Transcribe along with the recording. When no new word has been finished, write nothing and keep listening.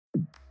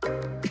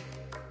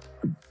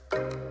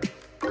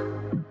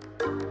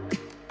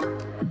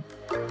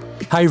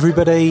Hey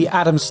everybody,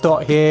 Adam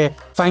Stott here.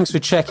 Thanks for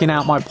checking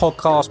out my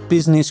podcast,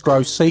 Business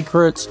Growth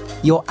Secrets.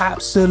 You're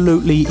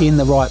absolutely in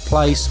the right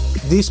place.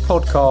 This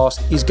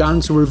podcast is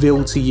going to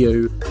reveal to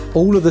you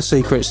all of the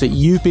secrets that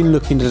you've been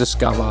looking to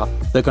discover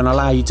that are going to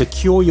allow you to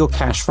cure your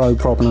cash flow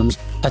problems,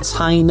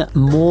 attain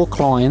more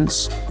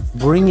clients,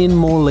 bring in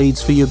more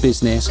leads for your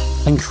business,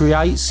 and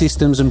create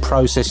systems and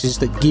processes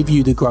that give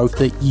you the growth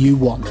that you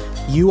want.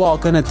 You are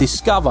going to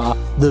discover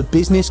the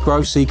business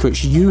growth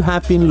secrets you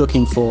have been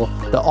looking for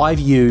that I've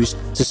used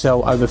to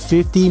sell over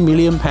 £50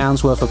 million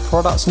worth of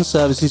products and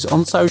services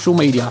on social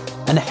media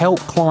and help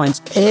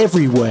clients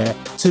everywhere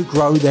to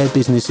grow their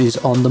businesses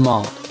on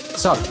demand.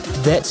 So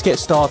let's get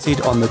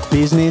started on the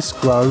Business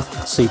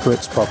Growth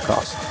Secrets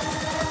podcast.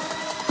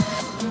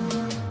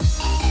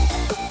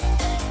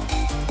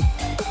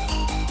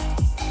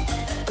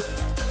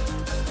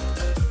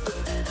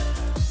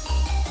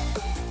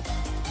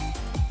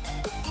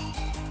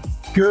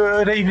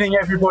 Good evening,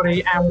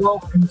 everybody, and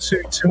welcome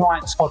to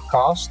tonight's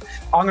podcast.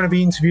 I'm going to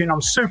be interviewing,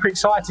 I'm super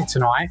excited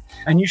tonight,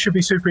 and you should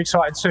be super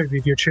excited too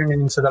if you're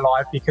tuning into the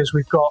live, because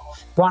we've got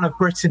one of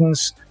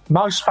Britain's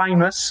most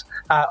famous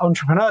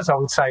entrepreneurs, I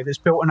would say, that's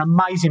built an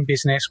amazing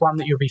business, one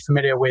that you'll be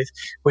familiar with,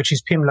 which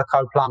is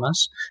Pimlico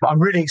Plumbers.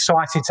 I'm really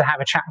excited to have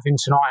a chat with him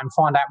tonight and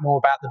find out more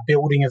about the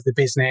building of the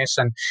business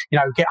and, you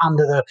know, get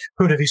under the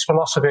hood of his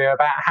philosophy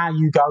about how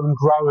you go and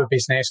grow a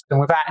business. And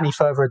without any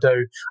further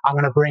ado, I'm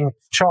going to bring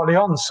Charlie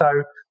on. So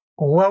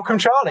welcome,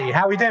 Charlie.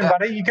 How are you doing,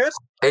 buddy? You good?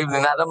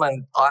 Evening, Adam,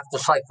 and I have to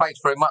say thanks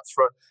very much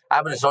for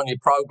having us on your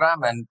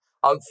programme, and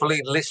hopefully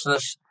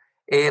listeners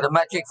hear the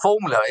magic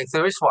formula, if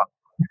there is one.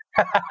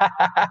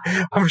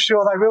 I'm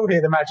sure they will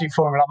hear the magic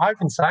formula. I'm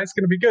hoping so. It's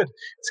going to be good.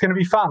 It's going to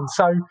be fun.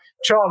 So,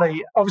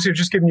 Charlie, obviously, I've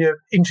just given you an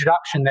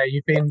introduction there.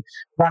 You've been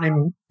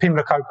running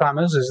Pimlico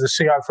Plumbers as the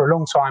CEO for a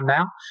long time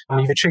now,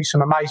 and you've achieved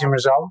some amazing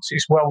results.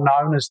 It's well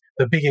known as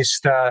the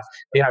biggest,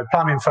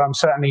 plumbing firm,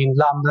 certainly in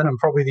London and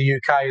probably the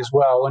UK as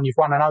well. And you've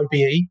won an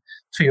OBE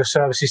for your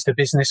services to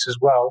business as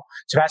well.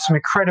 So you've had some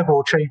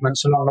incredible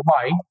achievements along the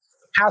way.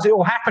 How's it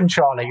all happened,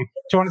 Charlie? Do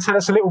you want to tell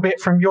us a little bit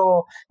from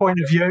your point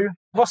of view?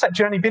 What's that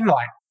journey been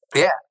like?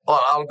 Yeah,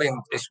 well, I've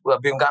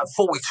been going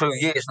 42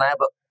 years now,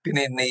 but been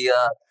in the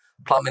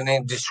plumbing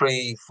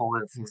industry for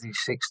 50,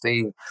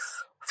 60,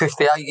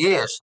 58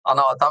 years. I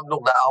know I don't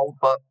look that old,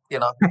 but, you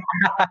know,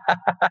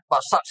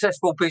 but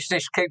successful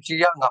business keeps you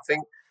young, I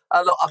think.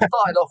 Look, I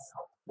started off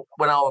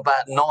when I was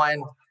about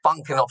 9,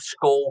 bunking off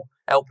school,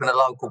 helping a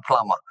local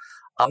plumber.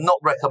 I'm not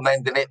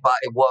recommending it, but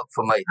it worked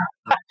for me.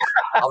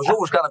 I was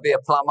always going to be a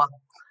plumber,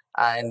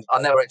 and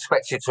I never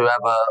expected to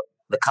have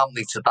the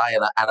company today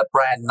and a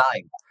brand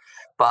name.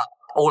 But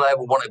all I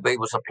ever wanted to be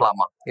was a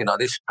plumber. You know,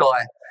 this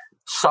guy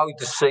sowed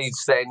the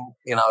seeds then.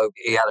 You know,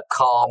 he had a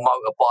car,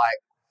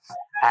 motorbike,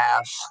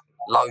 house,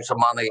 loads of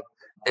money.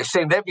 It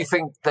seemed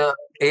everything that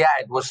he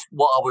had was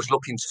what I was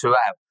looking to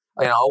have.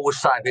 You know, I always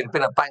say if he'd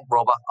been a bank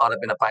robber, I'd have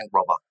been a bank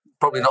robber.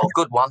 Probably not a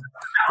good one,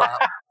 but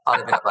I'd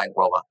have been a bank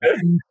robber.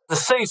 The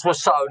seeds were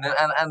sown,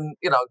 and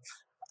you know,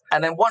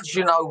 and then once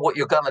you know what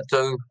you're going to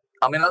do,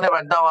 I mean, I never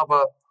had no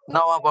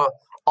other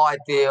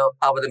idea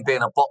other than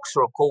being a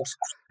boxer, of course,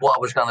 what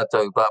I was going to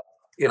do. But,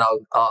 you know,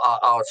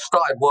 I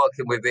started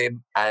working with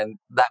him, and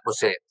that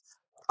was it.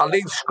 I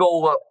leave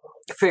school at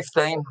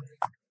 15,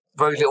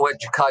 very little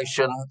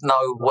education,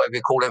 no, whatever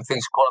you call them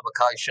things,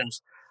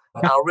 qualifications.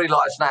 And I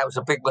realised now it was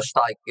a big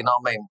mistake, you know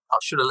what I mean? I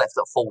should have left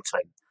at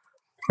 14.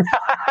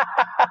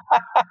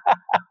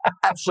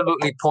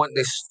 Absolutely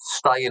pointless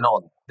staying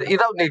on. You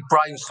don't need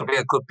brains to be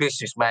a good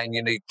businessman.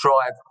 You need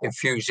drive,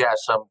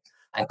 enthusiasm,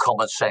 and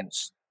common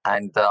sense.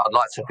 And I'd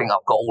like to think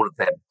I've got all of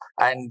them.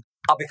 And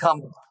I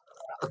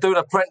doing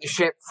an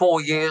apprenticeship,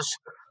 4 years,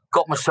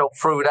 got myself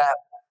through that.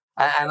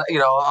 And you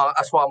know,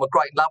 that's why I'm a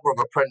great lover of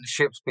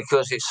apprenticeships,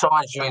 because it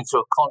signs you into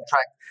a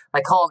contract.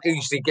 They can't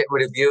easily get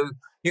rid of you.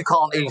 You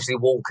can't easily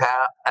walk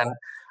out.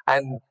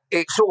 And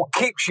it sort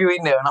of keeps you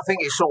in there. And I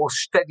think it sort of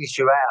steadies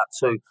you out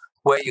to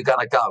where you're going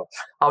to go.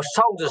 I was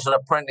told as an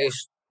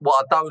apprentice,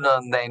 what I don't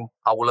earn then,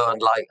 I will earn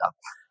later.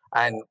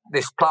 And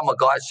this plumber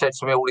guy said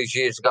to me all these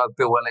years ago,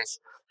 Bill Ellis,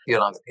 you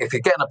know, if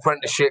you get an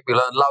apprenticeship, you'll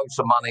earn loads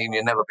of money and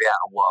you'll never be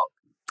out of work.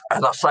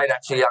 And I say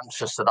that to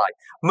youngsters today.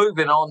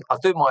 Moving on, I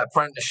do my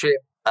apprenticeship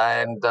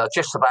and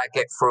just about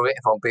get through it,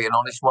 if I'm being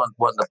honest.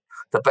 Wasn't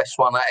the best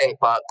one at it,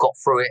 but got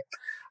through it.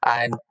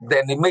 And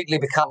then immediately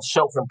become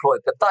self-employed.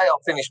 The day I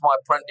finish my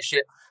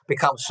apprenticeship,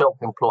 become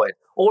self-employed.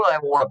 All I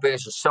ever want to be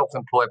is a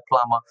self-employed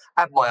plumber,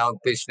 have my own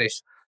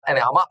business. And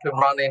I'm up and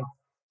running,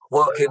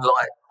 working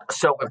like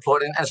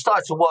self-employed, and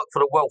started to work for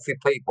the wealthy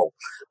people.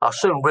 I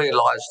soon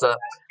realised that,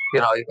 you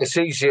know, it's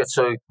easier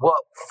to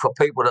work for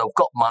people that have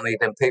got money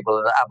than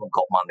people that haven't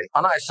got money.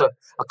 I know it's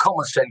a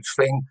common sense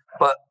thing,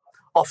 but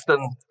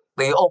often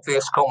the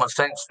obvious common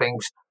sense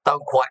things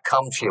don't quite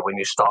come to you when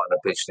you're starting a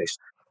business.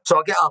 So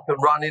I get up and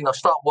running. I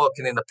start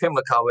working in the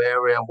Pimlico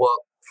area and work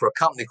for a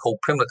company called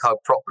Pimlico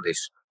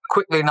Properties,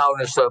 quickly known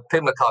as the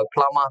Pimlico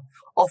Plumber.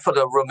 Offered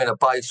a room in a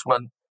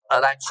basement.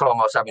 At that time,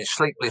 I was having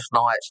sleepless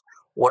nights,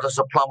 What does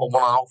a plumber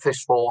want an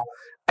office for?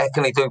 How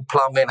can he do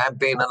plumbing and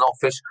be in an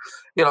office?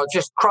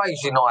 Just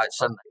crazy nights,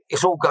 and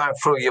it's all going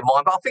through your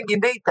mind. But I think you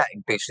need that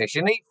in business.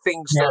 You need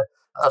things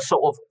that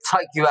sort of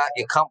take you out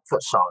your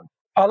comfort zone.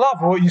 I love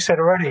what you said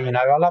already.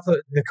 I love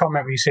the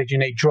comment where you said you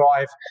need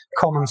drive,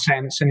 common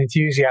sense, and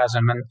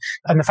enthusiasm,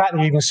 and the fact that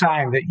you're even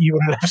saying that you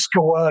would have left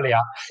school earlier,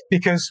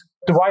 because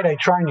the way they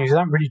train you, they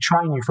don't really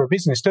train you for a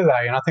business, do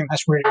they? And I think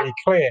that's really, really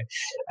clear.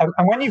 And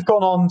when you've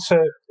gone on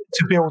to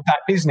build that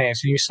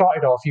business, and you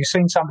started off, you've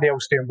seen somebody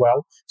else doing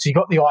well, so you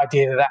got the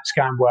idea that that's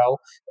going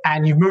well,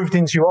 and you've moved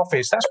into your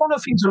office. That's one of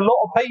the things a lot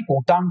of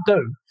people don't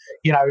do.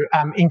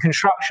 In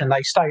construction,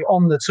 they stay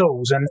on the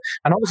tools, and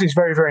obviously it's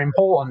very, very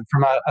important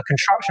from a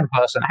construction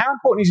person. How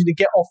important is it to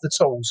get off the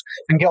tools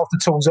and get off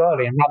the tools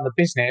early and run the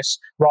business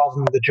rather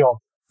than the job?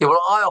 Yeah, well,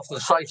 I often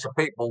say to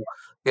people,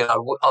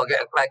 I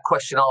get that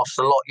question asked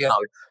a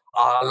lot.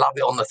 I love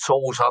it on the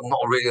tools. I'm not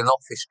really an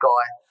office guy.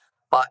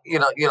 But, you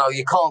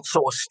can't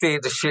sort of steer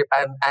the ship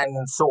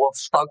and sort of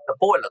stoke the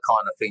boiler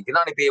kind of thing. You can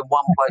only be in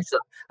one place.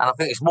 And I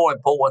think it's more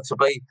important to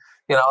be,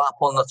 up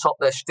on the top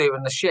there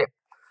steering the ship.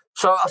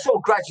 So I sort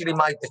of gradually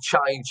made the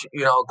change.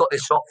 I've got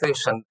this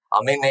office and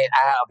I'm in it,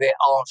 out of it,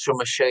 answering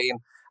machine.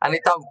 And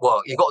it don't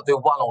work. You've got to do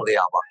one or the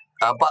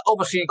other. But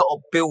obviously you've got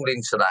to build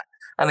into that.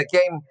 And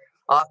again,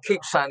 I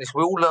keep saying this,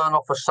 we all learn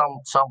off of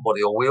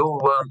somebody, or we all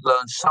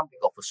learn something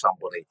off of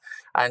somebody.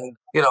 And,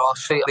 I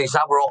see these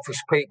other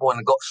office people and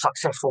they've got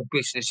successful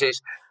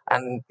businesses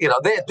and,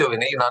 they're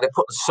doing it. They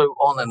put the suit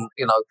on and,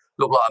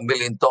 look like $1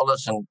 million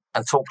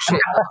and talk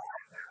shit.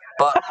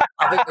 But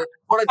I think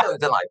what they do,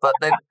 don't they? But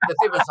then the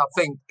difference, I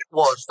think,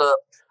 was that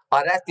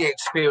I'd had the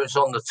experience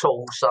on the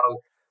tool. So,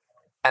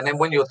 and then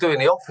when you're doing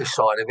the office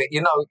side of it,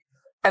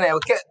 anyhow,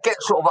 get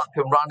sort of up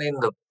and running,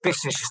 the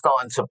business is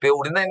starting to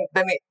build. And then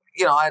it,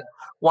 I had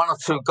one or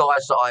two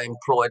guys that I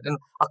employed, and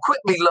I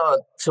quickly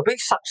learned to be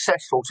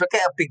successful, to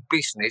get a big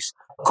business.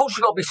 Of course,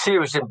 you've got to be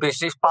serious in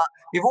business, but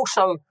you've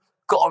also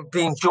got to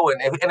be enjoying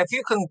it. And if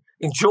you can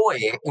enjoy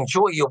it,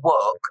 enjoy your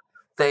work,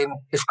 then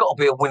it's got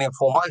to be a winning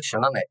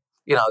formation, isn't it?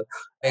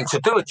 And to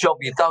do a job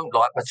you don't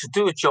like, but to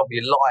do a job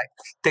you like,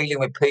 dealing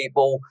with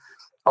people,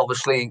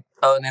 obviously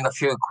earning a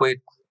few quid.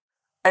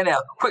 Anyhow,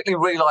 quickly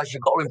realised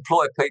you've got to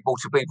employ people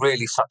to be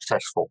really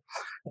successful.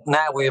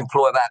 Now we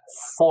employ about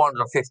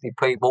 450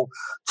 people,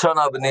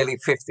 turnover nearly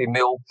 50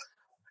 mil,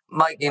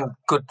 making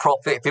good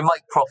profit. If you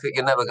make profit,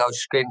 you never go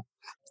skint.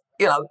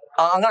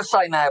 I'm going to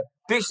say now,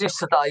 business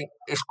today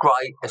is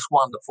great, it's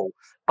wonderful,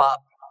 but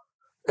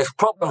there's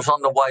problems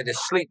on the way. There's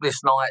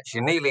sleepless nights,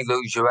 you nearly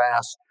lose your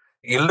house,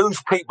 you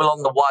lose people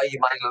on the way, you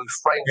may lose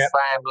friends,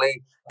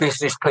 family,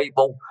 business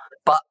people,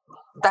 but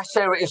that's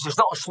how it is. It's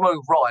not a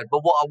smooth ride, but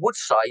what I would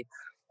say,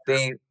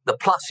 the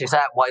pluses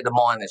outweigh the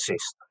minuses.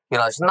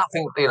 It's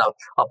nothing,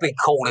 I'll be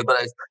corny, but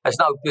there's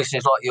no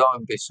business like your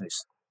own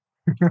business.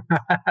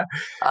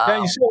 Yeah,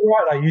 you're so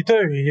right though. You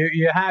do.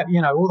 You have,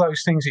 all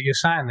those things that you're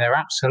saying there,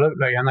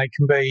 absolutely. And they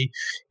can be,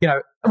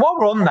 while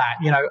we're on that,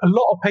 a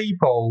lot of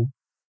people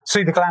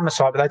see the glamour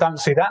side, but they don't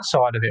see that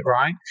side of it,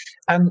 right?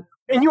 And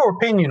in your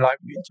opinion,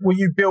 were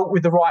you built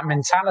with the right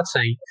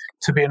mentality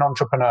to be an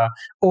entrepreneur,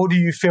 or do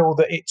you feel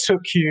that it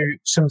took you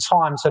some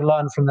time to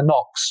learn from the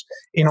knocks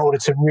in order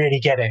to really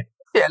get it?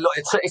 Yeah, look,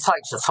 it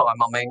takes a time.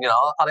 I mean,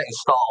 I didn't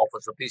start off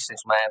as a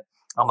businessman.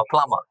 I'm a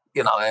plumber,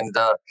 and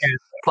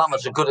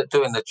plumbers are good at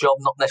doing the job,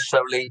 not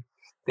necessarily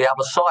the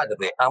other side of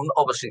it. I'm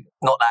obviously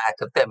not that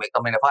academic.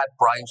 I mean, if I had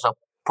brains, I'd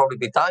probably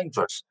be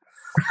dangerous.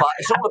 But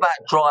it's all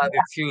about drive,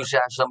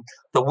 enthusiasm,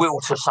 the will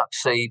to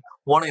succeed,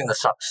 wanting to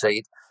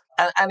succeed.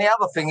 And the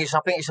other thing is, I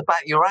think it's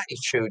about your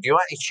attitude. Your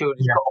attitude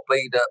has got to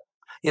be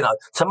that,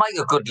 to make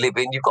a good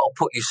living, you've got to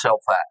put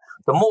yourself out.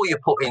 The more you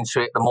put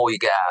into it, the more you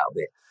get out of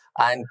it.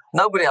 And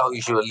nobody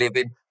owes you a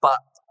living. But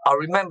I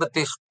remember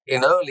this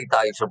in early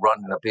days of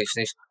running a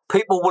business,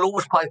 people will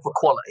always pay for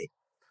quality.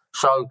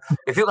 So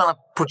if you're going to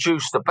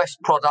produce the best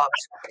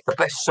products, the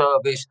best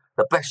service,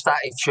 the best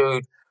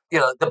attitude,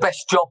 the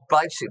best job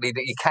basically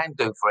that you can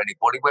do for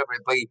anybody, whether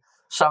it be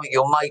something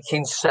you're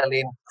making,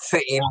 selling,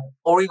 fitting,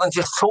 or even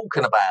just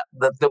talking about,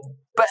 the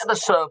better the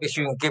service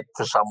you can give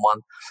to someone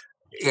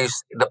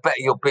is the better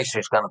your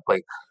business is going to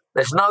be.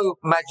 There's no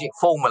magic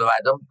formula,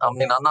 Adam. I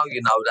mean, I know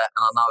you know that,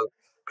 and I know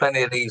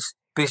plenty of these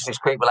business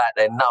people out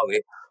there know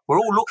it. We're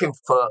all looking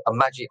for a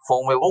magic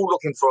formula. We're all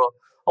looking for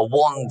a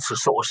wand to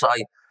sort of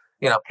say,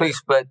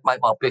 please make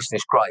my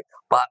business great.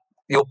 But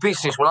your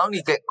business will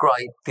only get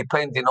great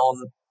depending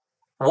on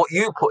what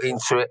you put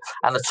into it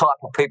and the type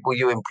of people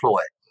you employ.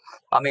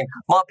 I mean,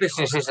 my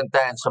business isn't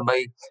down to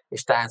me.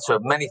 It's down to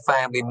many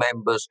family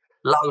members,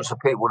 loads of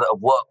people that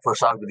have worked for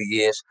us over the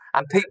years,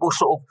 and people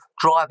sort of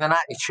drive an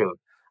attitude.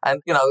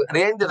 And, at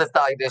the end of the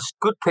day, there's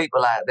good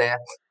people out there,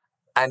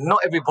 and not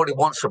everybody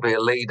wants to be a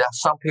leader.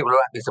 Some people are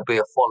happy to be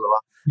a follower,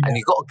 and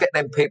you've got to get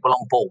them people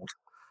on board.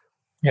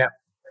 Yeah.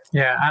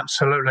 Yeah,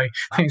 absolutely.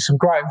 I think some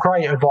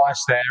great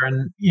advice there.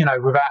 And,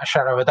 without a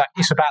shadow of a doubt,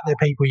 it's about the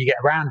people you get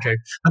around you.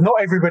 And not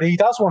everybody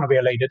does want to be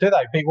a leader, do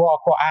they? People are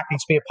quite happy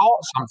to be a part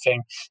of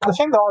something. The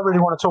thing that I really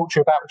want to talk to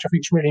you about, which I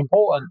think is really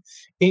important,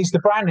 is the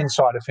branding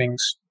side of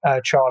things,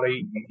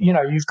 Charlie.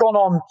 You've gone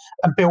on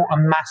and built a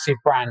massive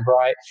brand,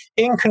 right?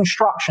 In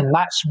construction,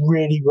 that's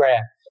really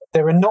rare.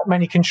 There are not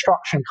many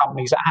construction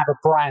companies that have a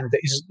brand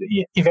that is,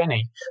 if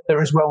any, that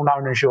are as well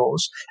known as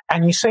yours.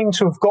 And you seem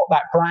to have got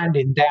that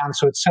branding down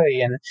to a T.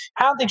 And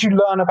how did you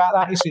learn about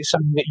that? Is it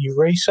something that you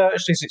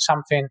researched? Is it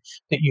something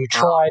that you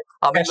tried?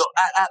 I mean, look,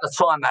 at the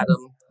time,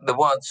 Adam, there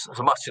weren't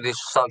so much of this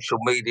social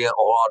media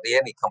or hardly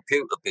any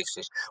computer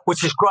business,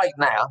 which is great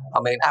now. I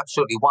mean,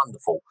 absolutely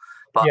wonderful.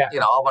 But,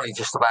 I've only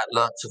just about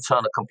learnt to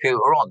turn a computer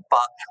on.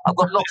 But I've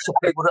got lots of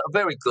people that are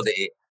very good at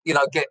it.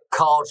 Get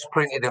cards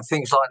printed and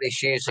things like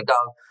this years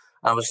ago.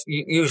 I was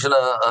using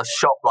a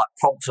shop like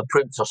Prompter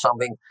Print or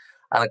something,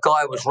 and a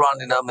guy was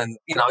running them, and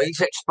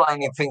he's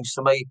explaining things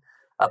to me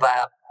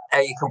about how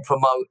you can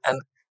promote.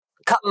 And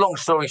cut a long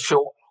story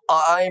short,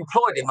 I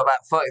employed him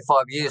about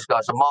 35 years ago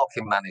as a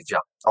marketing manager,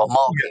 or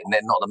marketing,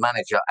 then not the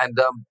manager. And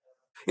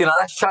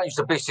that's changed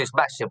the business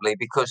massively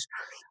because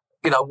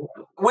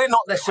we're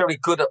not necessarily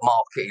good at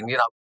marketing.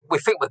 We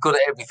think we're good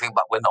at everything,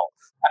 but we're not.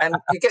 And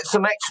you get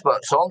some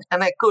experts on,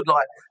 and they're good.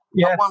 Like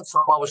at one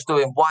time, I was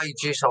doing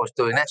wages, I was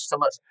doing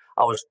estimates,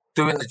 I was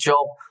doing the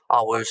job,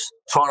 I was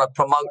trying to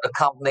promote the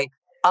company.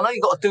 I know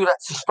you've got to do that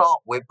to start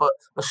with, but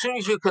as soon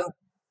as you can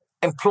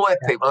employ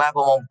people, have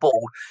them on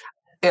board,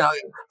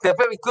 they're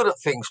very good at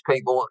things,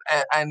 people.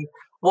 And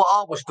what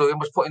I was doing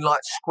was putting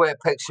like square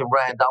pegs in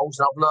round holes,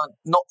 and I've learned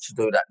not to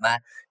do that now.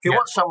 If you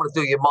want someone to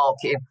do your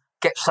marketing,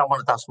 get someone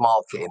that does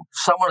marketing,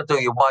 someone to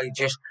do your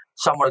wages,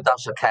 someone who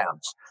does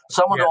accounts,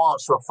 someone to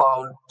answer a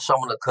phone,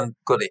 someone that can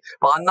good it.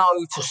 But I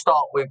know to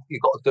start with,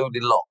 you've got to do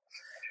the lot.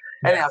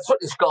 Anyhow, I took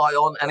this guy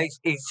on, and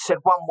he said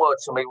one word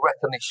to me: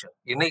 recognition.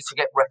 You need to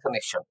get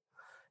recognition.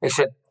 He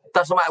said,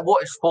 doesn't matter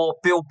what it's for,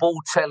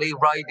 billboard, telly,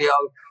 radio,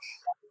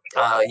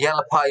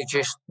 yellow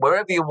pages,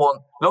 wherever you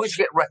want, as long as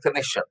you get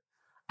recognition.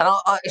 And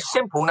it's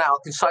simple now. I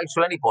can say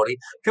to anybody,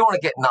 if you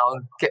want to get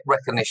known, get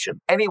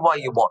recognition any way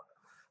you want.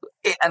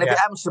 And if it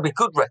happens to be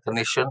good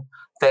recognition,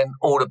 then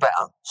all the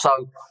better.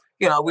 So,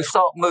 we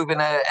start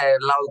moving our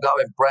logo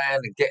and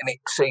brand and getting it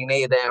seen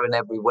here, there and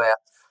everywhere.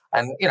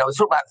 And, we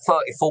talked about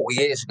 30,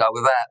 40 years ago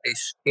without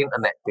this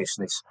internet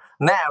business.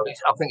 Now,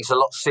 I think it's a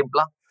lot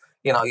simpler.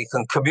 You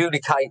can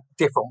communicate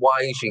different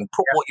ways. You can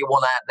put what you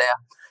want out there.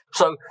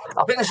 So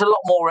I think there's a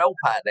lot more help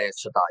out there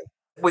today.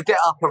 We get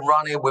up and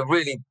running. We're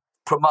really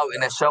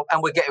promoting ourselves,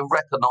 and we're getting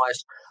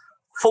recognised.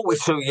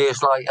 42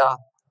 years later,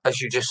 as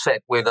you just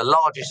said, we're the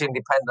largest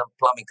independent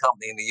plumbing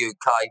company in the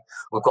UK.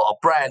 We've got a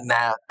brand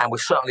now, and we're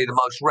certainly the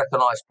most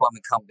recognised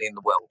plumbing company in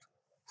the world.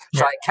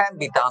 So it can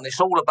be done.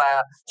 It's all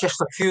about just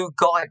a few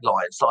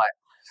guidelines, like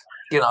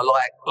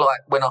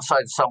when I say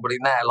to somebody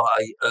now,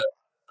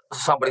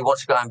 somebody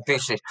wants to go in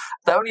business,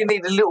 they only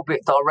need a little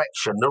bit of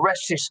direction. The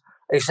rest is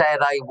how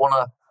they want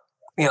to,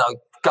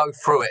 go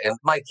through it and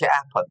make it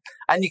happen.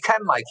 And you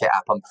can make it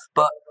happen.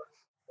 But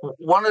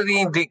one of the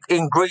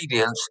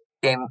ingredients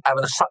in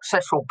having a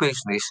successful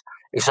business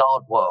is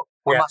hard work.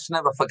 We must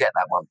never forget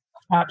that one.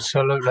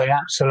 Absolutely. I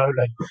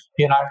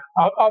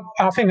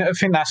think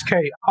that's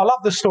key. I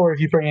love the story of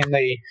you bringing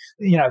the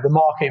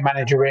marketing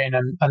manager in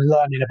and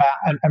learning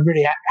about and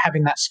really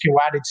having that skill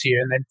added to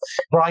you, and then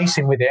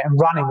racing with it and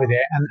running with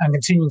it and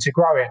continuing to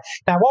grow it.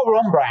 Now, while we're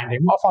on branding,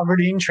 what I find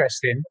really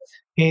interesting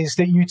is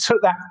that you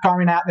took that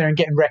going out there and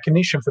getting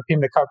recognition for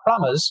Pimlico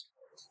Plumbers.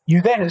 You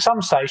then, at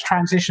some stage,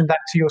 transitioned that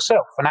to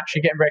yourself and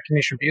actually getting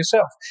recognition for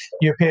yourself.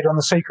 You appeared on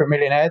The Secret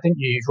Millionaire, didn't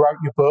you? You wrote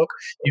your book.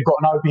 You've got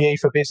an OBE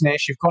for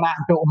business. You've gone out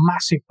and built a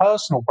massive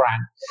personal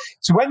brand.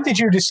 So when did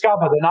you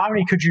discover that not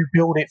only could you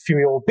build it for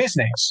your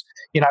business,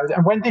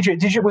 and when did you,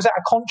 was that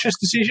a conscious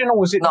decision, or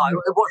was it? No,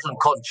 it wasn't a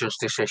conscious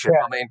decision.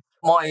 Yeah. I mean,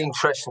 my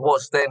interest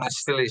was then and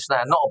still is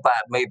now, not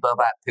about me, but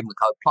about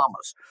Pimlico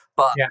Plumbers.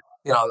 But,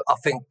 I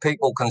think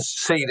people can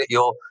see that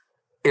you're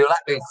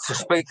happy to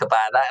speak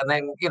about that, and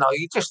then,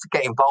 you just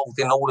get involved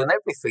in all and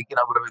everything,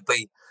 whether it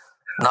be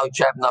no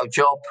jab, no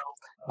job,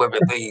 whether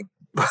it be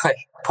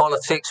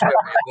politics,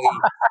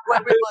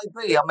 whatever it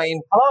may be. I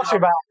mean, I'll ask you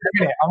about it in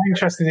a minute. I'm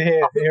interested to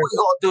hear. I think what you've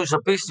got to do as a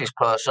business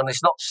person is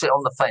not sit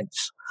on the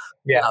fence.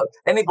 Yeah.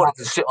 Anybody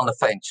can sit on the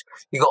fence.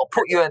 You've got to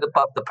put your head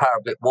above the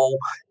parapet wall.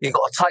 You've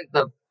got to take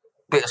the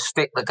bit of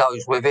stick that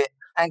goes with it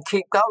and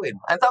keep going.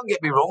 And don't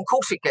get me wrong, of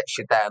course it gets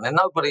you down, and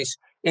nobody's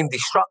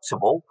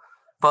indestructible.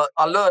 But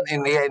I learned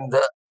in the end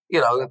that,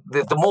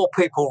 the more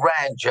people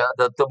around you,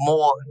 the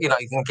more, you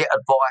can get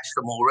advice,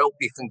 the more help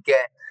you can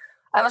get.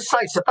 And I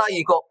say today,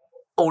 you've got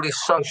all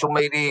this social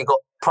media, you've got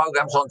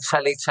programs on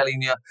telly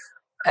telling you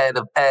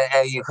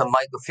how you can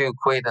make a few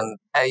quid and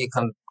how you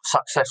can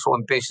successful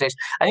in business.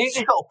 And you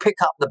just got to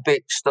pick up the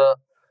bits that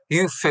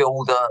you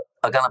feel that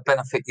are going to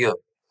benefit you.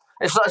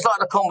 It's like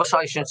the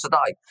conversation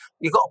today.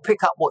 You've got to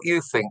pick up what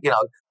you think.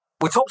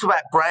 We talked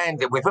about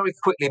branding. We very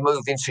quickly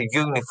moved into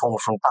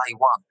uniforms from day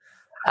one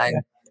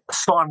and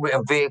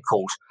sign-written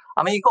vehicles.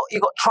 I mean,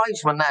 you've got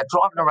tradesmen now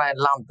driving around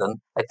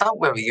London. They don't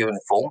wear a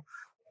uniform.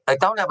 They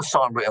don't have a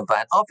signed written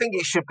van. I think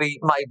it should be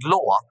made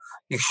law.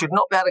 You should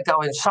not be able to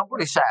go in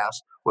somebody's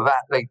house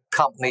without the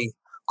company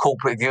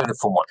corporate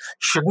uniform on. You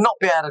should not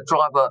be able to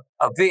drive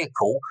a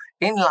vehicle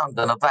in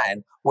London, a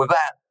van,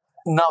 without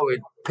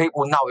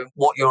people knowing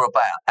what you're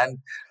about. And,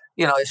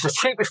 it's the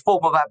cheapest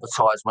form of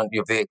advertisement,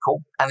 your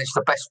vehicle, and it's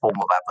the best form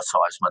of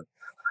advertisement.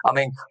 I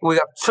mean, we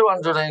have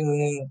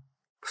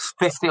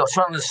 250 or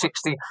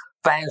 260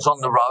 vans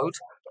on the road,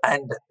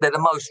 and they're the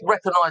most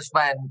recognised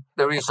van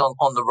there is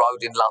on the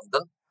road in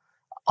London.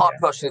 I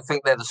personally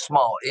think they're the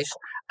smartest,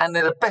 and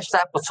they're the best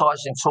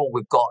advertising tool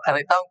we've got, and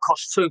it don't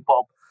cost $2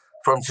 bob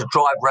for them to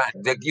drive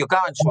around. You're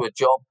going to a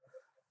job,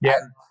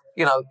 and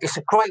it's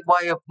a great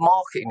way of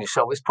marketing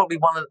yourself. It's probably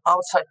one of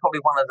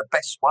the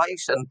best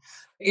ways, and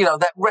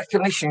that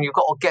recognition you've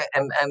got to get.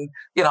 And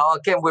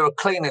again, we're a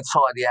clean and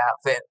tidy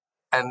outfit.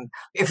 And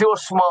if you're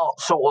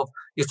smart,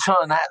 you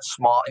turn out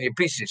smart and your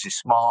business is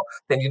smart,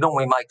 then you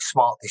normally make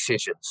smart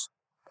decisions.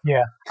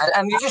 Yeah.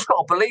 And you just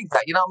got to believe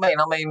that, you know what I mean?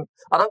 I mean,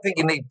 I don't think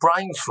you need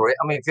brains for it.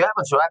 I mean, if you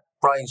happen to have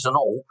brains and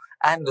all,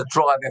 and the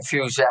drive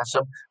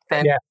enthusiasm,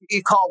 then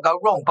you can't go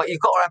wrong, but you've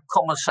got to have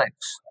common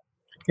sense.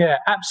 Yeah,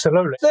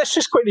 absolutely. Let's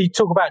just quickly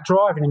talk about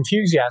driving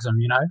enthusiasm,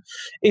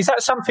 Is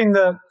that something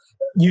that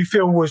you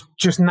feel was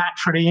just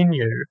naturally in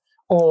you?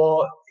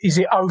 Or is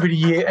it over the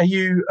year? Are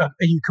you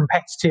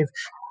competitive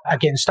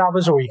against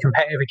others, or are you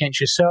competitive against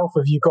yourself?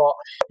 Have you got,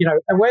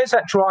 and where's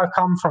that drive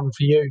come from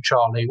for you,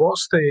 Charlie?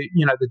 What's the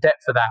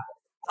depth of that?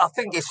 I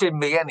think it's in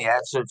me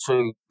anyhow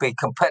to be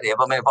competitive.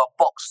 I mean, if I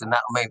boxed in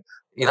that,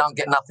 you don't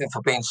get nothing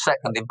for being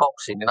second in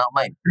boxing, you know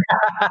what I mean?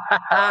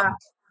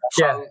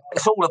 So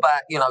it's all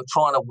about,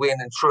 trying to win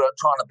and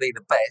trying to be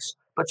the best,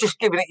 but just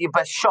giving it your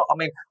best shot. I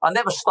mean, I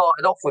never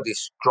started off with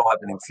this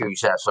driving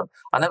enthusiasm.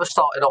 I never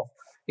started off,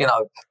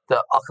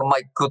 that I can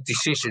make good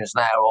decisions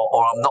now,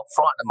 or I'm not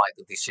frightened to make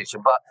a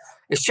decision. But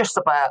it's just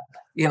about,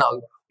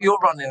 you're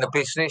running a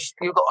business.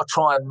 You've got to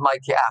try and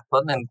make it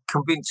happen and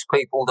convince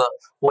people that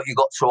what you've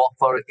got to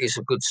offer is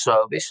a good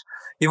service.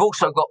 You've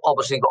also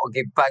obviously got to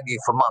give value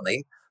for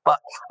money. But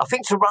I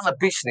think to run a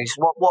business,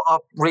 what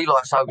I've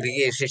realised over the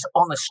years is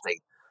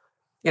honesty.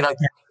 In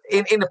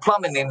the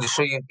plumbing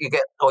industry, you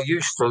get, or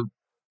used to,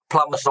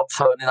 plumbers not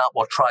turning up,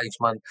 or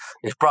tradesmen.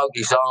 He's broke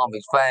his arm,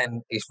 his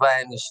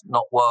van's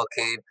not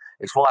working,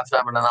 his wife's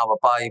having another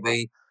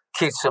baby,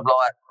 kids have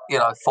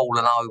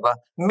fallen over,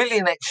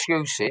 million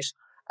excuses,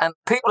 and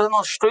people are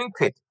not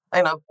stupid.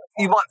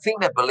 You might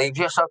think they believe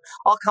you. So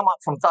I come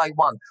up from day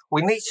one.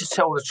 We need to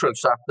tell the truth.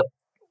 So if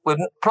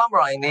the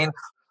plumber ain't in,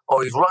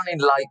 or he's running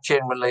late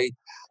generally,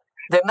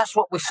 then that's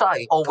what we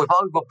say. Or we've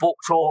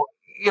overbooked, or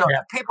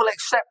people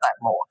accept that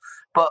more.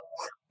 But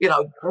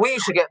we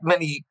used to get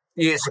many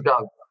years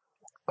ago.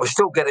 We're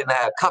still getting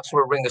now. A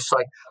customer ring us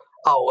say,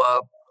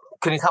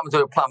 can you come and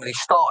do a plumbing? He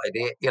started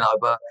it,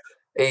 but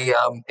he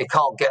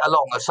can't get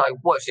along. I say,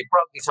 what, is it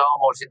broke his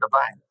arm or is it the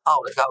van?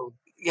 Oh, they go,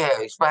 yeah,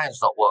 his van's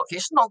not working.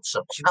 It's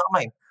nonsense, you know what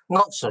I mean?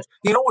 Nonsense.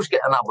 You can always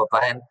get another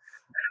van.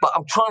 But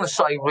I'm trying to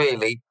say,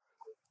 really,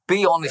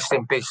 be honest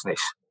in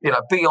business.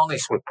 Be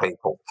honest with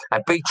people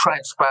and be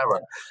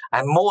transparent.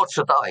 And more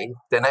today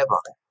than ever.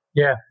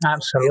 Yeah,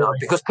 absolutely.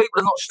 Because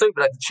people are not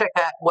stupid. They can check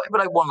out whatever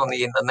they want on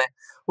the internet.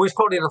 We're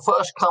probably the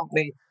first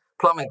plumbing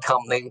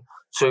company,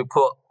 to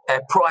put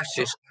their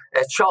prices,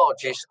 their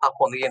charges up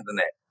on the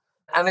internet.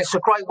 And it's a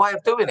great way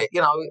of doing it,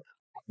 Yeah,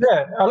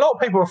 a lot of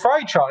people are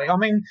afraid, Charlie. I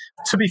mean,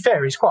 to be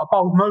fair, it's quite a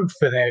bold move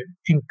for the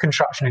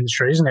construction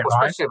industry, isn't it,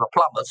 right? Especially the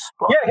plumbers.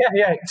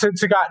 Yeah.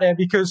 To go out there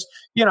because,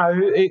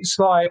 it's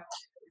like,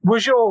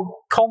 was your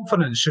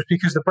confidence just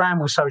because the brand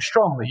was so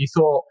strong that you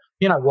thought,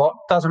 you know what,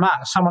 doesn't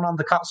matter. Someone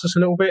undercuts us a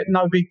little bit,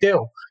 no big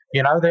deal.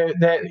 They're going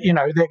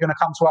to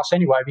come to us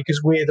anyway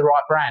because we're the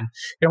right brand.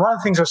 One of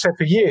the things I've said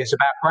for years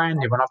about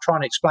branding, when I've tried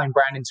to explain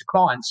branding to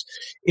clients,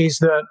 is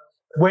that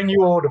when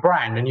you're the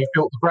brand and you've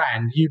built the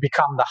brand, you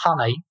become the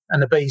honey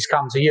and the bees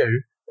come to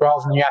you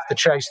rather than you have to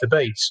chase the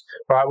bees,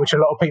 right? Which a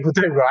lot of people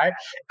do, right?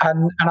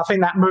 And I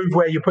think that move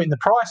where you're putting the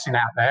pricing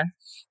out there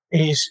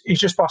is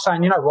just by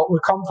saying, you know what, we're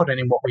confident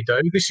in what we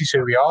do. This is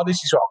who we are.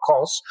 This is what it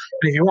costs.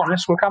 And if you want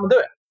us, we'll come and do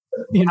it.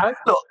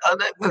 Look,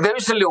 there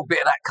is a little bit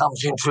of that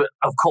comes into it,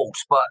 of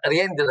course. But at the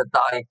end of the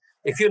day,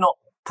 if you're not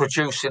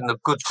producing the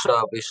good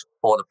service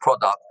or the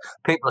product,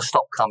 people will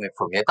stop coming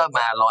from you. It don't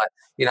matter,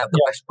 the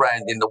best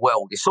brand in the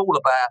world. It's all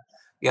about,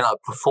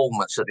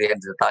 performance at the end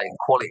of the day and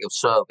quality of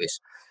service.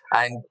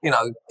 And,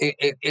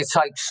 it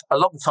takes a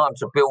long time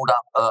to build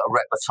up a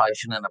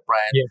reputation and a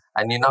brand. Yeah.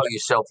 And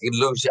yourself, you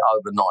lose it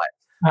overnight.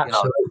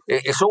 Absolutely.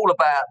 It's all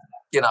about,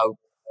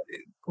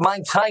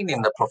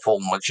 maintaining the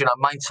performance,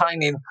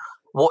 maintaining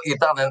what you've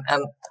done.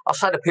 And I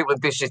say to people in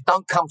business,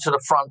 don't come to the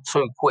front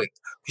too quick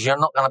because you're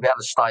not going to be able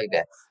to stay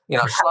there.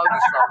 Slowly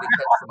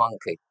catch the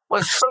monkey.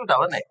 Well, it's true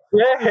though, isn't it?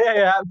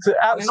 Yeah,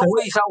 absolutely. I mean, all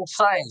these old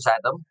sayings,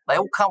 Adam, they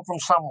all come from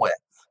somewhere.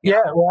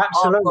 Well,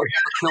 absolutely. I've never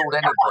killed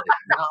anybody, you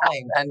know what I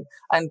mean?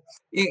 And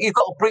you've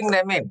got to bring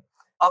them in.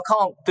 I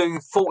can't do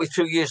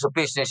 42 years of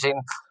business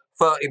in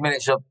 30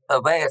 minutes of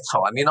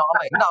airtime. You know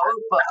what I mean? No,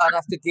 but I'd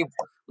have to give,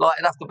 like,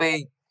 it'd have to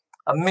be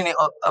a minute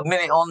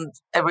on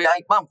every 8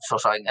 months or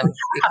something, and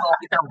it can't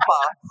be done.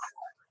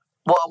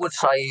 But what I would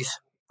say is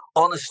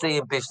honesty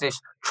in business,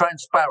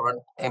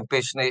 transparent in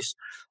business,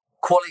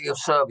 quality of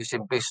service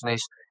in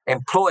business,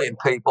 employing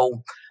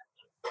people,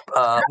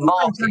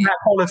 marketing that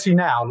quality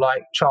now,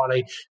 like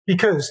Charlie,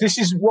 because this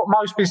is what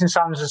most business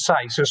owners would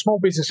say. So a small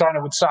business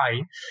owner would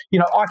say, you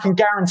know, I can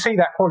guarantee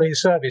that quality of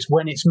service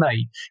when it's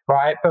me,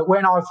 right? But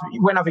when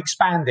I've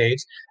expanded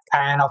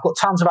and I've got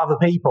tons of other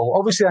people,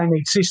 obviously they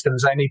need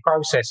systems, they need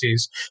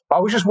processes. But I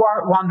was just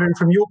wondering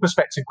from your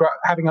perspective,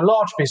 having a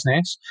large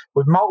business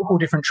with multiple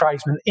different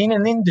tradesmen in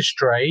an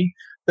industry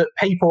that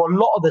people a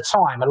lot of the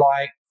time are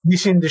like,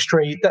 this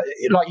industry, that,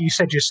 like you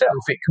said yourself,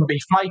 it can be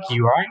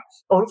flaky, right?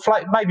 Or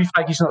maybe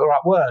flaky is not the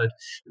right word.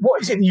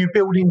 What is it that you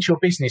build into your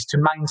business to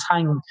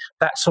maintain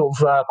that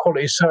sort of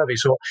quality of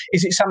service? Or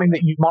is it something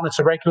that you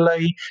monitor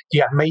regularly? Do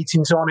you have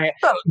meetings on it?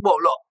 Well,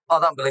 look,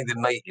 I don't believe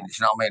in meetings,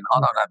 you know what I mean? I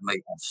don't have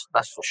meetings,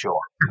 that's for sure.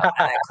 And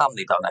our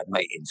company don't have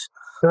meetings.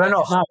 They're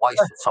not. It's a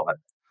waste of time.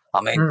 I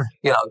mean,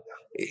 you know,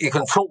 you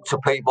can talk to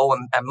people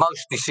and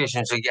most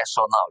decisions are yes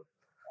or no.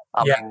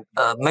 I mean,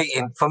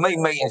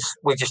 meetings,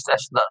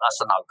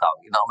 that's a no-go,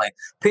 you know what I mean?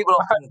 People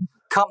often,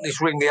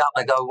 companies ring me up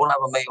and they go, we'll have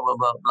a meeting.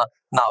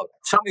 No,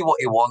 tell me what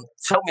you want,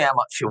 tell me how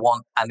much you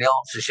want, and the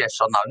answer is yes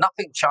or no.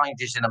 Nothing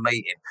changes in a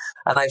meeting.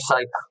 And they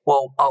say,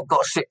 well, I've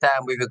got to sit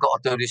down with you, I've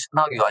got to do this.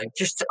 No, you ain't.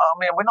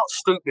 We're not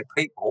stupid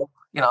people,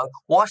 you know.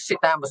 Why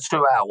sit down for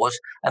 2 hours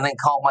and then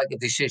can't make a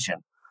decision?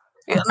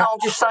 Yeah, no, I'm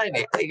just saying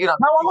it. You know,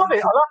 no, I love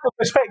it. I love the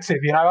perspective.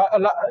 You know, I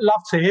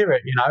love to hear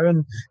it. You know,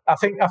 and I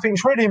think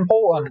it's really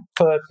important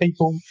for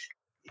people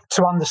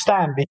to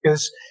understand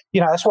because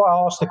you know that's why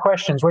I ask the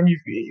questions. When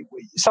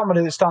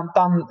somebody that's done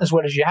as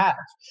well as you have,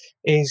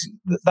 is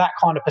that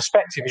kind of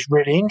perspective is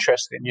really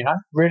interesting. You know,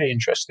 really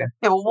interesting.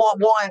 Yeah, well,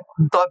 why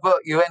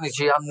divert your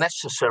energy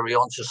unnecessary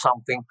onto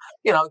something?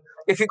 You know,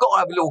 if you've got to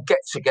have a little get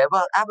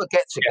together, have a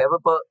get together,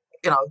 but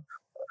you know,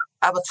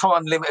 have a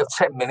time limit of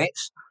 10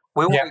 minutes.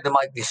 We all need to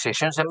make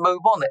decisions and move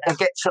on and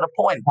get to the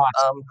point.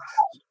 Right.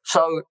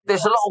 So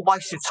there's a lot of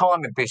wasted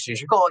time in business.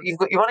 You've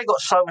only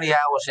got so many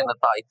hours in the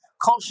day.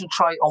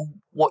 Concentrate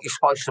on what you're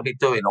supposed to be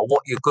doing or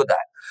what you're good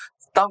at.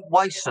 Don't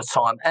waste the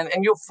time.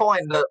 And you'll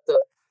find that,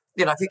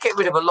 you know, if you get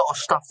rid of a lot of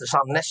stuff that's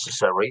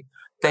unnecessary,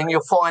 then you'll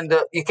find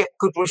that you get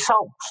good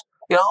results.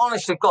 You know,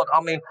 honestly, God,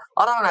 I mean,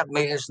 I don't have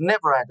meetings,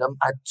 never had them.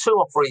 I had 2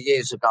 or 3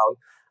 years ago.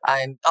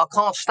 And I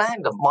can't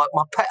stand them. My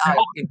pet hate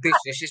in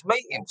business is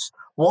meetings.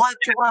 Why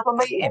do you have a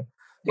meeting?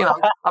 You know,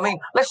 I mean,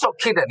 let's not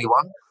kid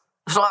anyone.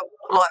 It's like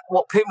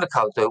what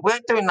Pimlico do. We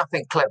ain't doing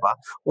nothing clever.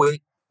 We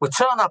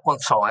turn up on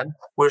time.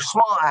 We're a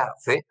smart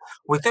outfit.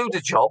 We do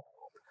the job.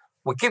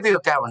 We give you a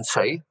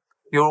guarantee.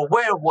 You're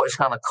aware of what it's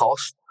going to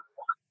cost.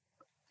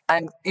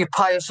 And you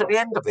pay us at the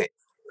end of it.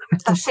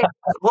 That's it.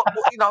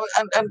 You know,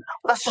 and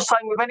that's the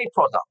same with any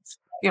product.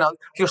 You know,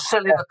 if you're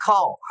selling a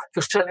car, if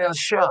you're selling a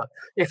shirt,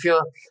 if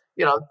you're,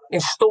 you know,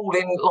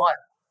 installing like,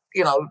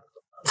 you know,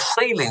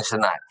 ceilings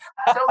and that,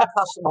 tell the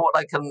customer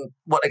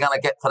what they're going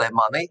to get for their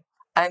money,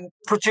 and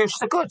produce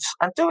the goods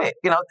and do it.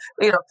 You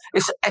know,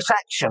 it's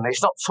action.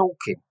 It's not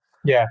talking.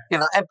 Yeah. You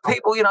know, and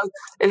people, you know,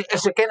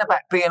 it's again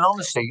about being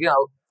honesty. You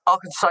know, I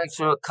can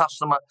say to a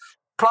customer,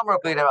 plumber will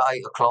be there at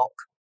 8 o'clock.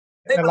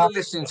 They're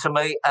listening to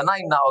me, and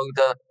they know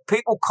that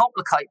people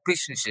complicate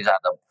businesses,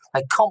 Adam.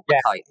 They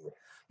complicate it.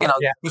 You know,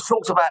 you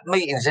talked about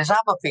meetings. There's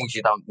other things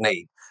you don't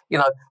need. You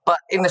know, but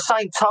in the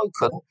same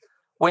token,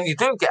 when you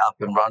do get up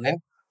and running,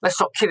 let's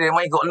not kid it.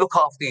 When you've got to look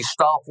after your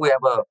staff, we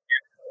have a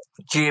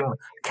gym,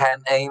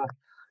 canteen,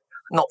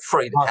 not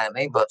free the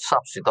canteen, but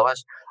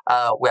subsidised.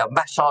 We have a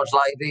massage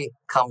lady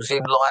comes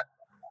in like,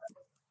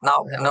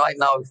 no, ain't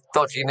no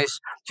dodginess.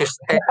 Just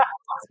head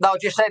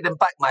and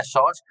back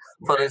massage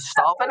for the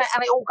staff, and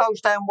it all goes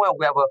down well.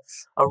 We have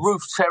a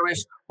roof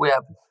terrace. We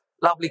have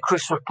lovely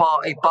Christmas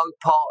party, boat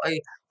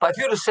party. But if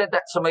you'd have said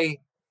that to me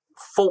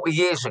 40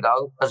 years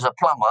ago as a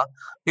plumber,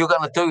 you're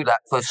going to do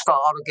that for a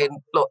start. Again,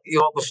 look,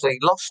 you obviously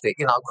lost it.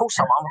 You know, of course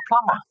I'm a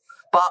plumber.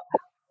 But,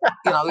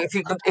 you know, if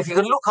you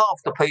can look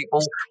after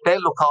people, they'll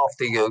look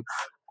after you.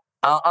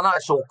 I know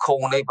it's all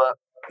corny, but,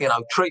 you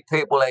know, treat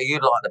people how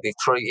you'd like to be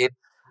treated.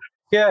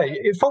 Yeah,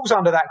 it falls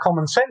under that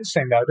common sense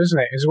thing, though, doesn't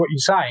it? Is what you're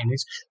saying.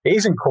 It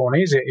isn't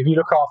corny, is it? If you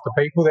look after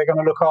people, they're going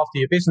to look after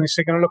your business.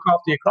 They're going to look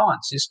after your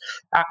clients. It's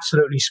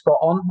absolutely spot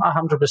on,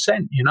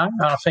 100%. You know,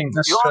 and I think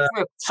that's. You asked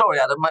me, sorry,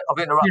 Adam,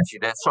 I've interrupted you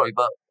there. Sorry,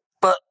 but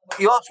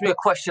you asked me a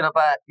question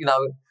about, you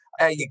know,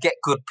 how you get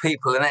good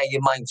people and how you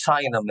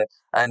maintain them.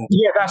 And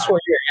yeah, that's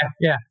what.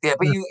 Yeah.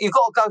 But you've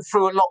got to go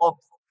through a lot of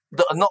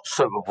that are not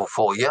suitable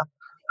for you.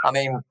 I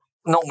mean,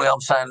 normally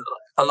I'm saying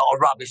a lot of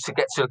rubbish to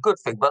get to a good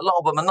thing, but a lot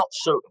of them are not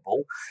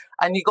suitable.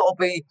 And you've got to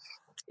be,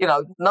 you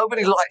know,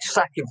 nobody likes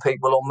sacking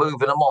people or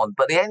moving them on.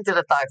 But at the end of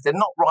the day, if they're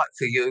not right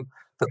for you,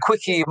 the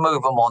quicker you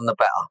move them on, the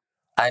better.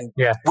 And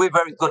we're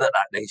very good at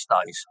that these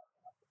days.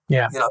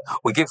 Yeah. You know,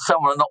 we give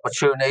someone an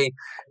opportunity.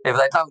 If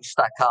they don't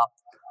stack up,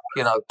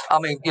 you know, I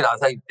mean, you know,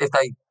 if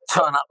they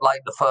turn up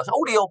late the first,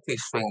 all the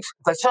obvious things.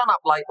 If they turn up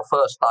late the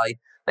first day,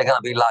 they're going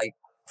to be late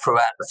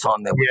throughout the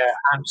time they're with you.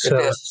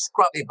 Absolutely. If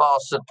they're a scruffy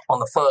bastard on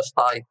the first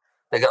day,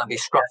 they're going to be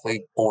scruffy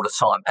all the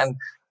time. And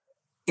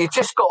you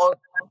just got to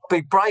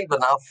be brave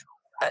enough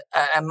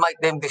and make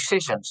them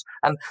decisions.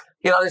 And,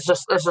 you know,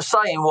 there's a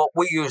saying what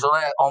we use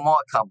on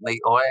my company,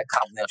 or our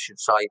company, I should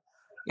say.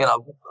 You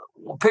know,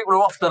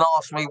 people often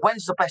ask me,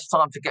 when's the best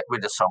time to get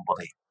rid of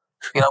somebody?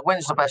 You know,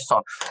 when's the best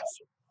time?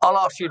 I'll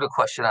ask you the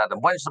question, Adam.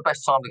 When's the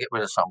best time to get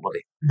rid of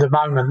somebody? The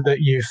moment that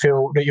you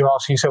feel that you're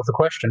asking yourself the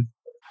question.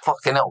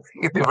 Fucking hell.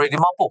 You've been reading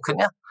my book,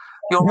 haven't you?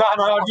 No,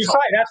 I'm just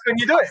saying, that's when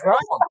you do it, right?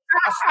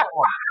 That's not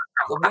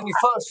one. When you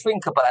first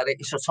think about it,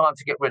 it's the time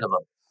to get rid of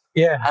them.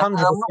 Yeah, 100%. And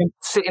I'm not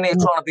sitting here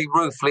trying to be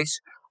ruthless.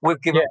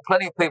 We've given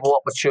plenty of people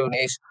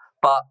opportunities,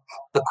 but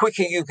the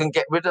quicker you can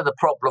get rid of the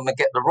problem and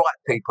get the right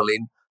people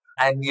in,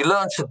 and you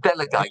learn to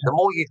delegate, the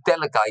more you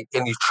delegate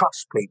and you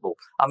trust people.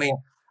 I mean,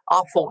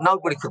 I thought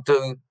nobody could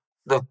do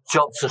the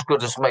jobs as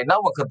good as me.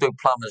 No one could do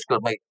plumbing as good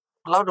as me.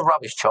 Load of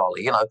rubbish,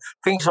 Charlie. You know,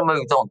 things have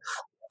moved on.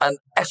 And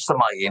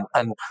estimating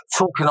and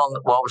talking on,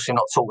 well, obviously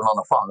not talking on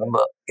the phone,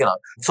 but, you know,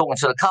 talking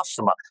to the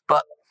customer.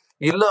 But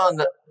you learn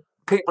that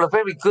people are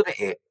very good at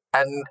it,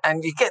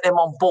 and you get them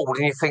on board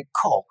and you think,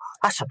 cool,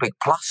 that's a big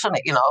plus, isn't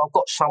it? You know, I've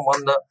got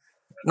someone that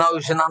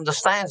knows and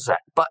understands that.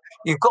 But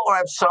you've got to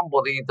have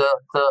somebody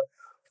that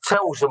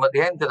tells them at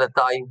the end of the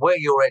day where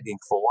you're heading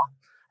for,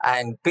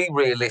 and be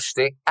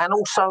realistic, and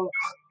also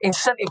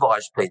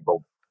incentivise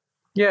people.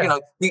 Yeah. You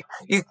know,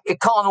 it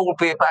can't all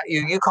be about you.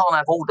 You can't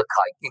have all the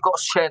cake. You've got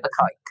to share the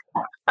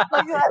cake.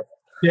 No, you have.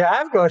 Yeah,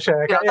 I've got to share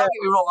the cake. Don't get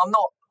me wrong.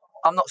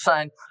 I'm not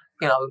saying,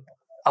 you know,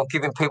 I'm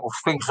giving people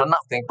things for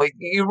nothing, but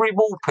you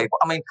reward people.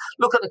 I mean,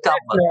 look at the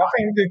government. Yeah, I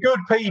think the good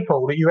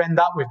people that you end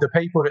up with, the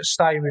people that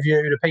stay with you,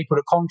 the people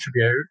that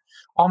contribute,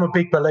 I'm a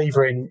big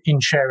believer in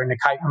sharing the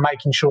cake and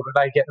making sure that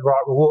they get the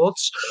right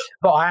rewards.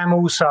 But I am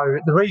also,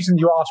 the reason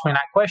you asked me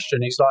that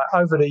question is,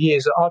 like, over the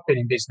years that I've been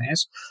in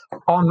business,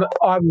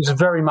 I was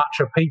very much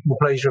a people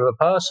pleaser of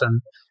a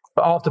person.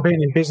 But after being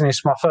in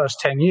business my first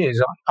 10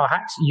 years,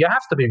 you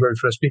have to be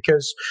ruthless,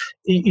 because,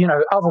 you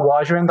know,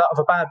 otherwise you end up with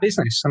a bad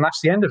business, and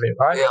that's the end of it,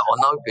 right? Yeah, or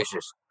no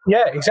business.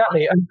 Yeah,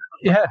 exactly. And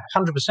yeah,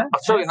 100%. I'll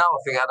tell you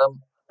another thing, Adam.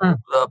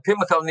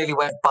 Pimlico nearly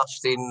went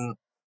bust in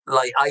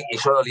late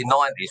 80s, early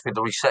 90s with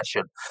the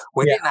recession.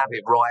 We didn't have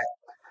it right.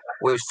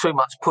 We was too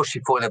much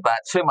pussyfooting about,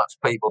 too much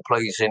people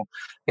pleasing,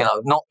 you know,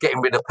 not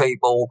getting rid of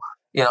people,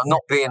 you know,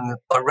 not being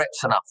erect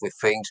enough with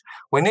things.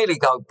 We nearly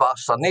go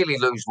bust. I nearly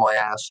lose my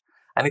house.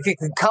 And if you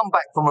can come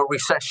back from a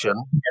recession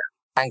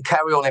and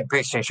carry on in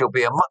business, you'll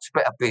be a much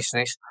better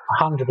business.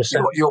 100%.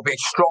 You'll be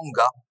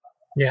stronger.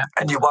 Yeah.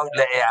 And you won't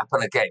let it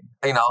happen again.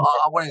 You know,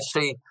 I went and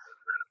see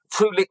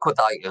 2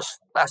 liquidators.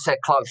 That's how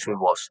close we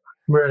was.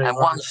 Really? And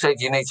one said,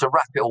 you need to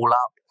wrap it all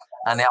up.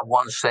 And the other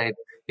one said,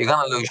 you're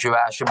going to lose your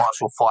house. You might as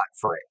well fight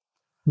for it.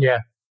 Yeah.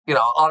 You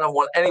know, I don't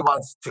want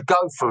anyone to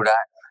go through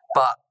that.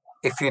 But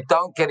if you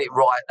don't get it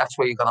right, that's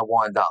where you're going to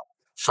wind up.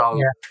 So...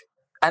 Yeah.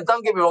 And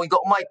don't get me wrong, you've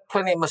got to make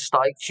plenty of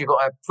mistakes. You've got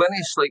to have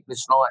plenty of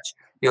sleepless nights.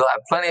 You've got to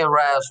have plenty of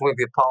rows with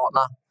your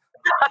partner.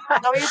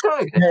 No, you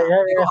do. Yeah.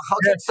 I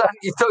keep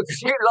saying you do,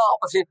 because you laugh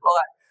as if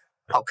like,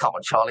 oh, come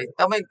on, Charlie.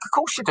 I mean, of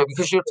course you do,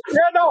 because you're...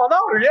 Yeah, no, I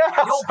know, yeah.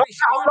 Your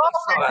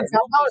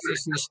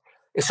business,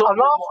 it's all I'm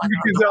laughing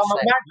because I'm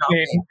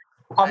imagining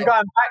I'm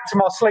going back to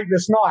my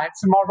sleepless nights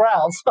and my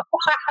rows.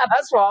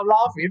 That's why I'm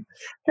laughing.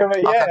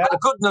 Okay, but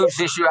the good news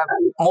is you have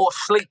more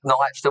sleep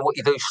nights than what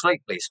you do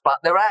sleepless, but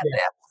they're out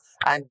there.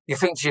 And you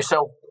think to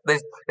yourself,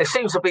 there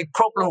seems to be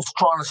problems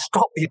trying to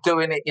stop you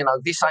doing it. You know,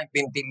 this ain't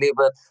been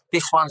delivered.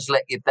 This one's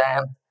let you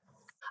down.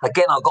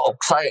 Again, I've got to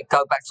say it,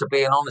 go back to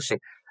being honest.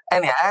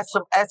 Anyhow, how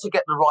to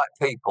get the right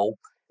people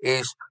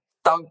is,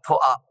 don't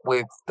put up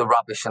with the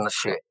rubbish and the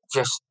shit.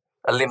 Just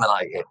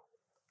eliminate it.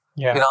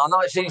 Yeah. You know, I know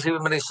it's easy for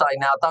me to say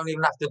now, I don't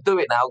even have to do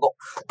it now. I've got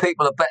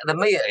people are better than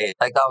me at it.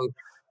 They go,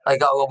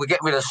 well, we're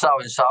getting rid of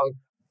so-and-so.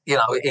 You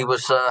know, he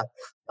was...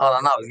 I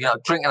don't know, you know,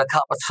 drinking a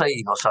cup of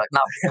tea or something.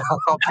 No,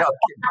 I'm joking.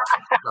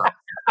 No.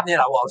 You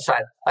know what I'm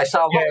saying? They say,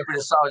 I've got rid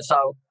of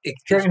so-and-so.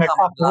 Drinking a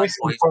cup of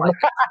whiskey.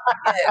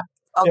 Yeah,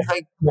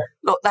 okay. Yeah.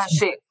 Look,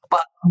 that's it.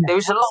 But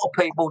there's a lot of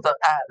people that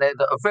out there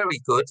that are very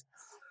good.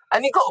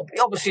 And you've got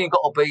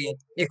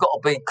to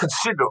be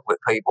considerate with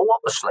people,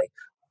 obviously.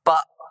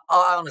 But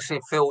I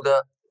honestly feel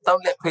that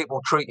don't let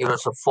people treat you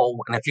as a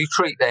fool. And if you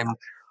treat them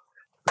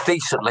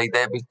decently,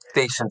 they'll be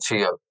decent to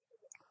you.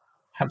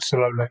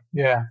 Absolutely,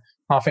 yeah.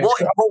 I think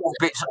what important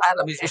bits,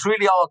 Adam, is it's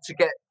really hard to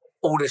get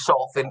all this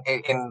off in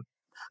this time.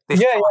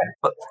 Yeah.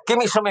 But give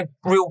me some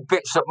real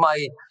bits that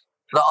I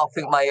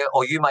think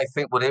or you may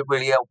think would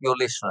really help your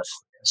listeners.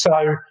 So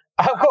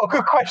I've got a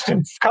good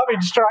question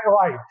coming straight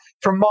away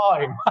from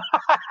mine.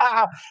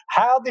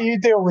 How do you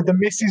deal with the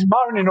missus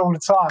moaning all the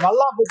time? I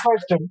love the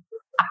question.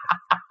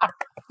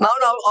 No.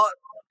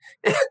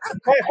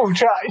 Careful,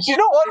 Charlie. She's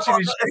not watching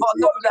this. If I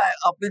knew that,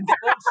 I've been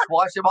divorced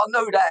twice. If I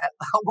knew that,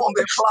 I wouldn't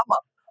be a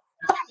plumber.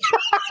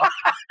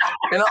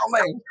 You know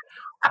what I mean?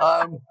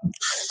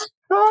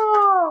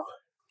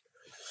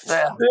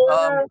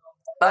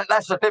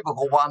 That's a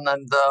difficult one,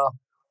 and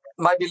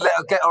maybe let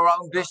her get her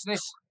own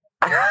business.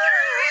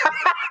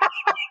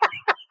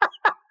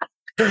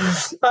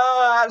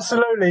 Oh,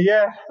 absolutely,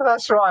 yeah,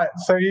 that's right.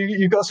 So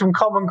you've got some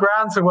common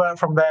ground to work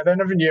from there, then,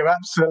 haven't you?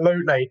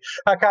 Absolutely.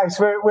 Okay,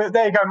 so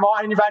there you go,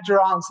 Martin. You've had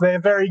your answer there.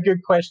 Very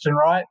good question,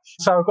 right?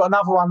 So I've got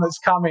another one that's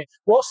coming.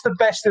 What's the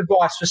best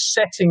advice for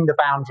setting the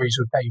boundaries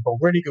with people?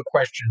 Really good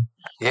question.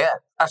 Yeah,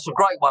 that's a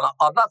great one.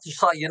 I'd love to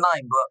say your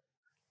name,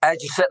 but how do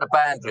you set the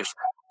boundaries?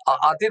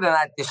 I didn't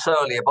add this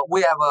earlier, but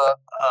we have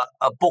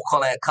a book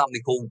on our company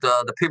called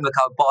the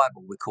Pimlico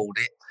Bible, we called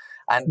it.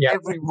 And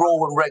every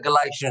rule and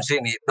regulations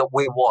in it that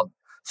we want.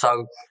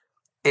 So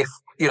if,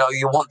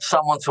 you want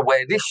someone to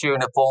wear this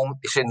uniform,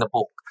 it's in the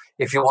book.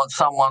 If you want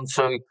someone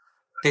to,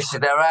 this is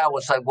their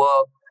hours they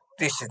work,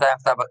 they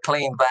have to have a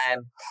clean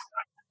van,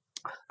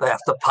 they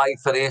have to pay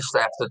for this,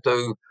 they have to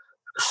do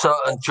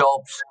certain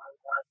jobs.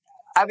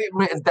 Have it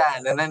written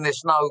down, and then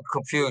there's no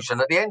confusion.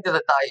 At the end of the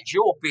day, it's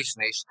your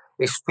business.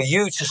 It's for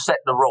you to set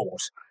the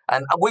rules.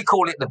 And we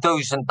call it the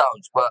do's and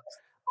don'ts, but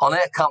on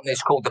our company,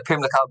 it's called the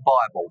Pimlico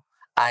Bible.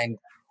 And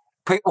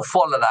people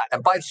follow that.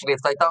 And basically,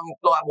 if they don't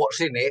like what's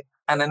in it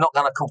and they're not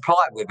going to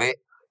comply with it,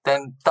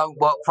 then don't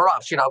work for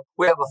us.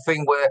 We have a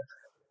thing where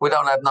we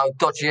don't have no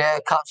dodgy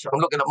haircuts. I'm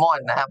looking at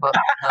mine now, but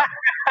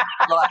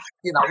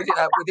we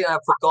didn't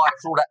have for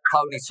guys all that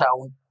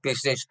ponytail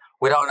business.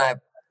 We don't have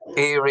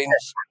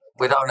earrings.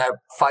 We don't have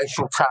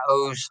facial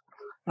tattoos.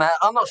 Now,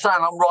 I'm not saying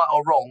I'm right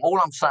or wrong. All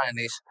I'm saying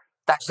is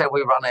that's how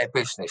we run our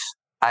business.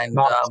 And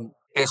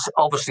it's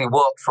obviously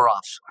worked for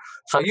us.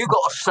 So you've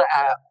got to set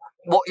out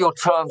what your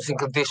terms and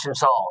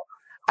conditions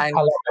are. And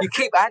you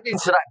keep adding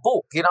to that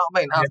book, you know what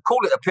I mean? I call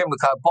it a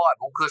Pimlico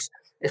Bible because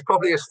it's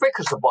probably as thick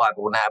as the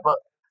Bible now. But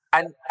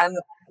and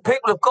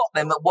people have got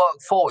them that work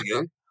for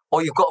you,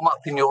 or you've got them up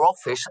in your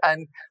office.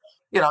 And,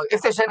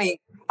 if there's any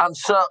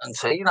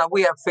uncertainty,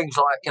 we have things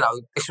like,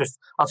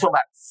 I'm talking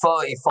about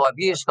 35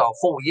 years ago,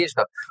 40 years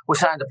ago, we're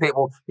saying to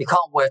people, you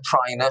can't wear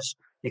trainers,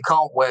 you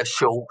can't wear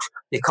shorts,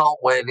 you can't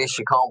wear this,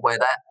 you can't wear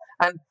that.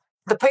 And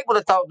the people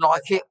that don't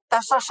like it,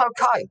 that's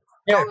okay.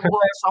 Yeah,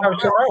 somewhere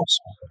else.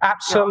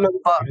 Absolutely.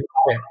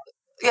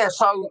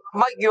 So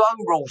make your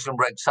own rules and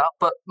regs up,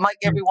 but make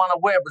everyone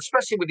aware of it,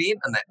 especially with the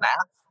internet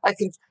now.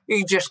 You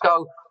can just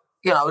go,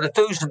 the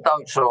do's and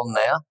don'ts are on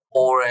there,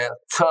 or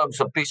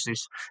terms of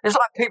business. It's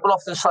like people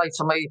often say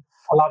to me,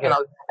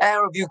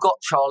 how have you got,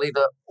 Charlie,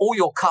 that all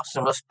your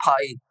customers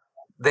pay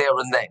there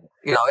and then?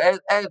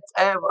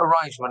 Our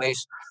arrangement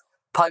is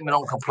payment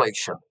on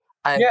completion.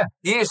 And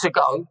years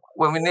ago,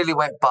 when we nearly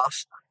went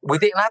bust, we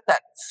didn't have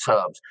that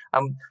terms.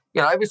 And,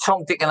 every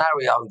Tom, Dick and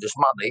Harry owed us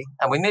money,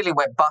 and we nearly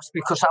went bust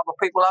because other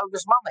people owed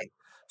us money.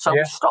 So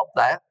we stopped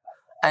that.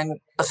 And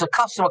as a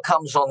customer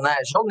comes on there,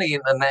 it's on the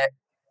internet,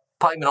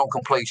 payment on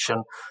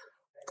completion,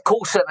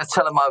 call centre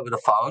tell them over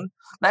the phone.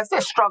 Now, if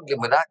they're struggling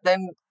with that,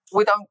 then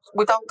we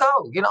don't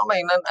go, you know what I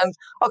mean? And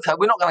okay,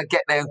 we're not going to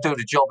get there and do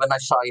the job and they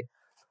say,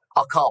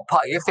 I can't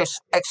pay. If there's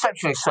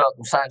exceptional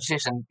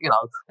circumstances and,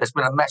 there's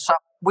been a mess up,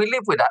 we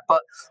live with that.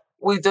 But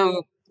we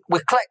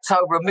collect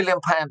over £1 million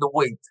a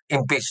week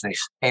in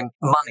business, in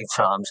money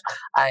terms,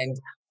 and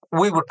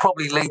we would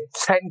probably leave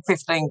 10,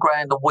 15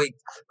 grand a week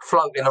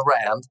floating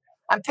around,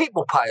 and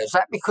people pay us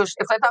that, because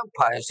if they don't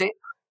pay us it,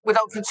 we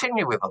don't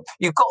continue with them.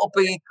 You've got to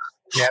be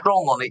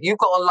strong on it. You've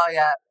got to lay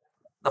out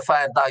the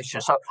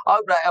foundation. So I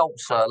hope that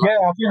helps, sir.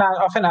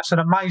 I think that's an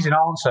amazing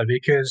answer,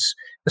 because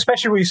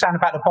especially what you're saying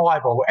about the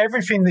Bible,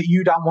 everything that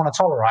you don't want to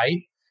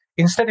tolerate,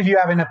 instead of you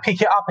having to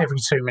pick it up every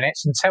 2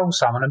 minutes and tell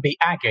someone and be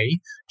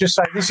aggy, just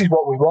say, this is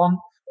what we want.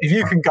 If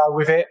you can go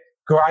with it,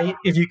 great.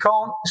 If you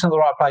can't, it's not the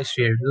right place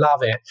for you.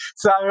 Love it.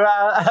 So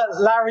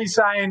Larry's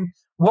saying,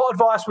 what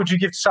advice would you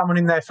give to someone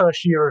in their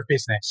first year of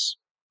business?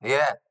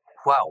 Yeah,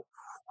 well,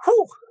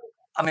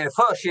 I mean, the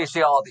first year's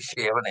the hardest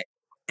year, isn't it?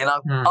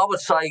 I would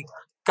say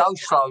go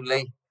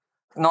slowly,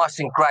 nice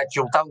and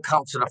gradual. Don't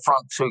come to the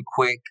front too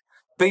quick.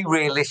 Be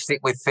realistic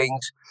with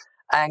things.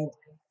 And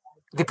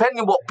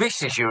depending on what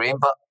business you're in,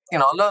 but I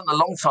learned a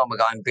long time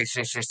ago in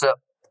business is that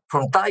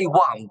from day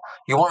one,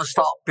 you want to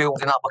start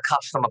building up a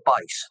customer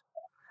base.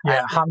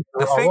 Yeah,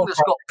 the thing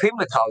that's got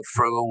Pimlico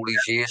through all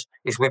these years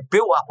is we've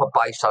built up a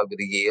base over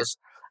the years,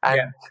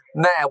 and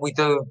now we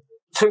do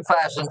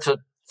 2,000 to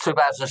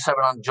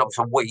 2,700 jobs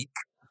a week,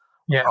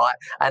 right?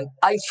 And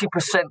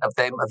 80% of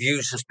them have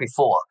used us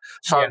before.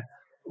 So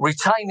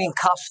retaining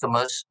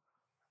customers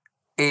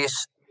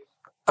is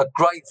a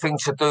great thing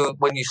to do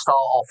when you start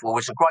off with.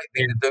 It's a great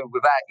thing to do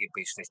without your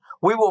business.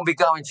 We wouldn't be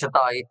going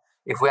today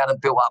if we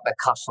hadn't built up a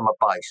customer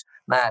base.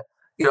 Now,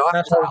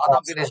 I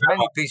don't think there's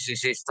many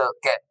businesses that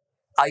get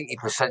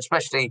 80%,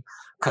 especially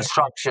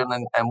construction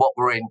and what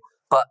we're in.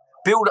 But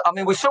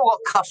we still got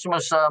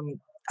customers,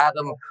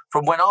 Adam,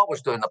 from when I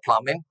was doing the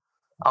plumbing.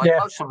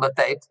 Most of them are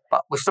dead,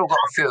 but we've still got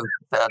a few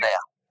that are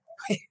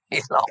there.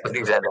 He's not with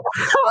his head.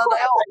 Well,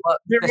 they are, but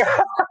you know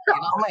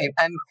what I mean?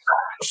 And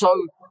so,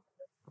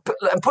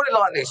 and put it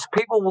like this,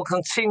 people will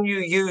continue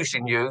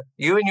using you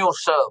and your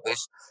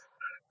service.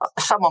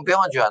 Someone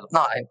behind you, Adam.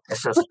 No,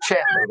 it's a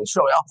chair moving.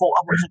 Sorry, I thought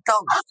I was a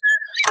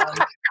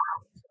ghost.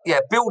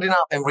 building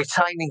up and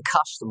retaining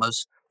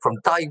customers from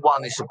day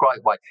one is a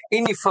great way.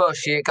 In your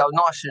first year, go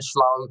nice and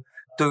slow.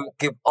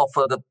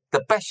 Offer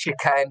the best you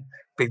can.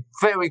 Be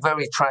very,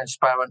 very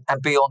transparent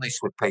and be honest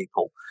with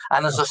people.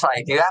 And as I say,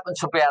 if you happen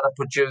to be able to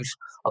produce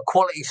a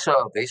quality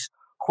service,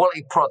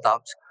 quality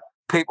product,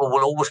 people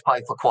will always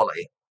pay for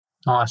quality.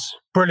 Nice.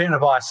 Brilliant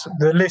advice.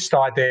 The list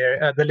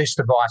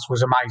advice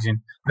was amazing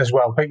as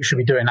well. People should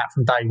be doing that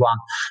from day one.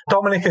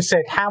 Dominic has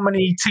said, how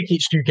many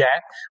tickets do you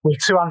get with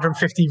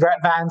 250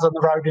 vans on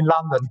the road in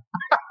London?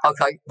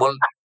 Okay, well,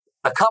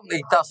 the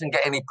company doesn't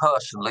get any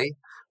personally.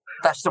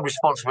 That's the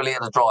responsibility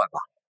of the driver.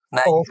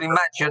 Now, you can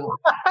imagine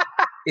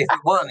if it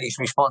weren't his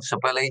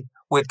responsibility,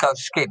 we'd go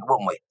skint,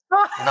 wouldn't we?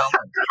 You know what I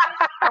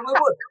mean? And we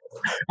would.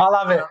 I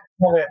love it.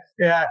 Love it.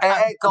 Yeah.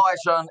 Air guys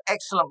earn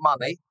excellent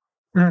money,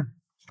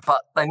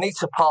 but they need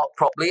to park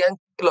properly. And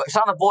look, it's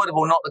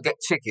unavoidable not to get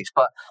tickets,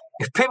 but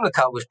if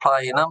Pimlico was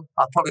paying them,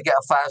 I'd probably get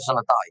 1,000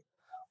 a day.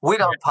 We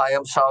don't pay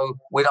them, so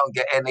we don't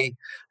get any.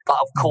 But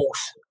of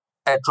course,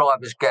 our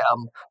drivers get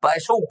them. But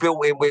it's all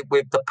built in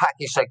with the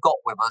package they got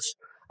with us.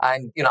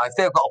 And, you know, if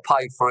they've got to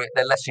pay for it,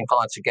 they're less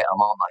inclined to get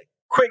them, aren't they?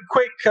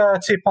 Quick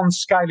tip on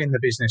scaling the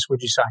business,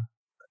 would you say?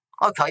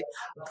 Okay.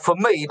 For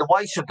me, the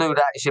way to do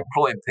that is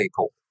employing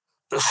people.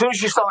 As soon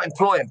as you start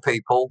employing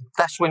people,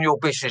 that's when your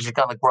business is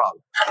going to grow.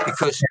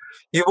 Because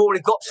you've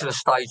already got to the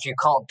stage you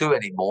can't do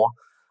anymore.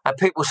 And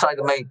people say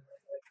to me,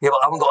 yeah, but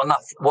I haven't got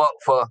enough work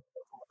for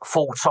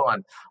full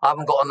time. I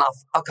haven't got enough.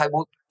 Okay,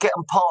 well, get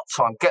them part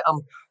time. Get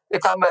them,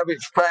 it don't matter if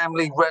it's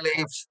family,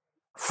 relatives,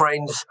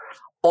 friends,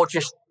 or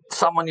just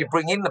someone you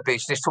bring in the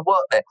business to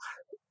work there.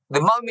 The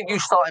moment you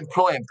start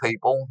employing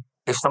people,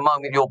 it's the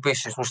moment your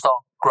business will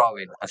start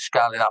growing and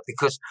scaling up,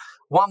 because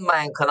one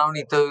person can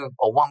only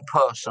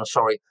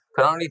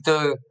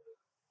do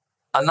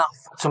enough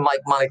to make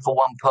money for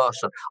one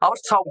person. I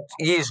was told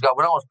years ago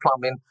when I was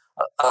plumbing,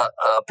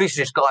 a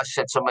business guy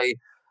said to me,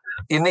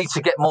 you need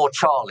to get more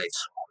Charlies,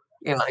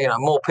 you know,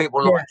 more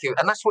people like you.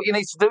 And that's what you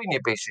need to do in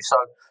your business. So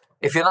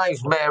if your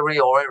name's Mary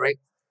or Eric,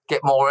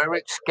 get more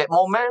Erics, get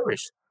more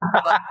Marys.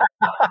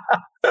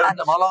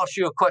 Adam, I'll ask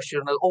you a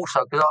question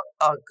also, because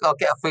I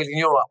get a feeling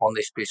you're up on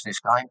this business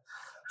game.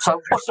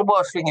 So what's the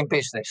worst thing in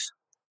business?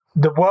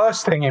 The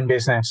worst thing in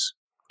business?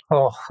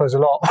 Oh, there's a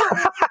lot.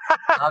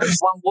 No, there's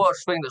one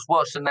worst thing that's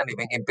worse than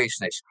anything in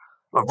business.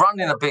 But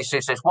running a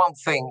business, there's one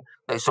thing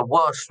that's the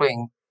worst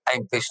thing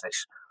in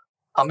business.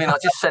 I mean, I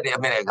just said it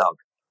a minute ago.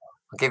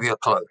 I'll give you a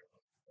clue.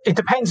 It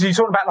depends. Are you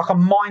talking about like a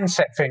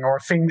mindset thing or a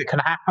thing that can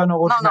happen?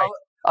 Or what No.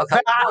 Okay,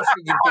 the worst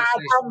thing in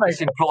business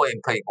is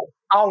employing people.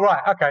 Oh,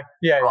 right. Okay.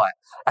 Yeah. Right.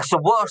 That's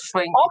the worst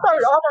thing. I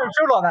don't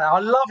feel like that. I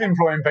love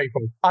employing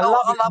people. I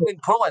love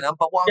employing them,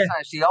 but what I'm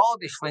saying is the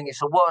hardest thing, it's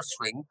the worst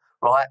thing,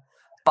 right?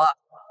 But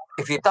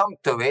if you don't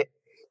do it,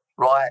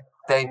 right,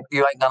 then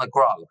you ain't going to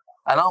grow.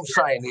 And I'm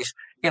saying is,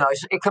 you know,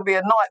 it can be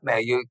a nightmare.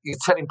 You're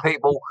telling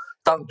people,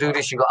 don't do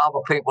this. You've got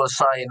other people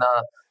saying,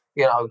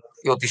 you know,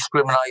 you're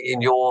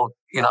discriminating, you're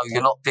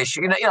not this,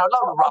 you know, a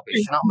load of rubbish,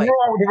 you know what I mean?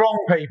 The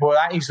wrong people,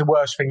 that is the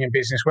worst thing in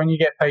business. When you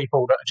get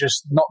people that are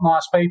just not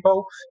nice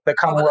people that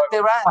come work.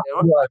 They're out there,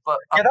 aren't they? But,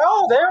 they're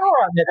all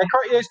right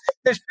there.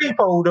 There's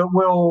people that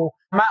will,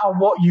 no matter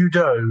what you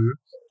do,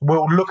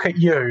 will look at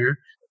you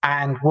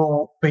and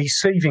will be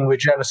seething with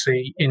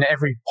jealousy in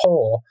every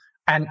pore.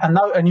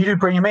 And you do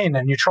bring them in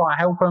and you try and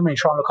help them and you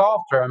try and look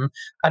after them,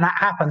 and that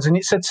happens, and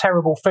it's a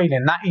terrible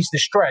feeling. That is the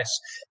stress.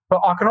 But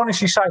I can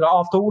honestly say that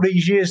after all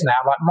these years now,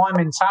 like my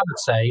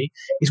mentality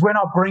is when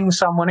I bring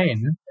someone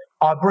in,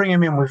 I bring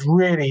them in with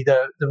really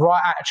the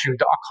right attitude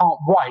that I can't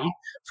wait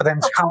for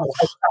them to come and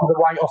take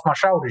the weight off my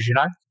shoulders, you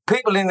know?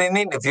 People in an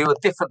interview are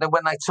different than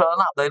when they turn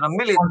up. They're $1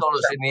 million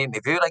in the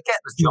interview, they get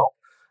the job.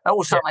 And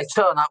all of a sudden they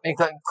turn up and you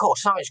go, of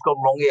course, something's gone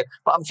wrong here.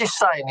 But I'm just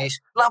saying it's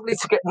lovely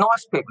to get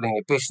nice people in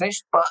your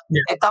business, but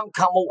it don't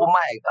come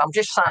automatic. I'm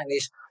just saying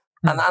this,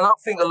 and I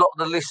think a lot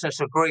of the listeners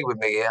agree with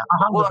me here.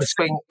 The worst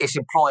thing is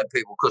employing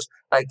people, because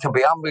they can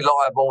be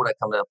unreliable, they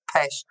can be a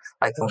pest,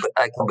 they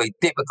can be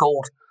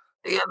difficult.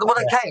 Well,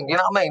 they can, you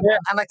know what I mean?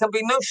 And they can be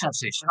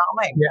nuisances, you know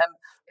what I mean? And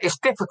it's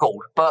difficult,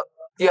 but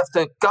you have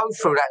to go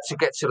through that to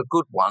get to the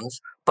good ones.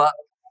 But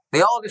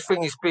the hardest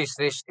thing is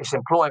business is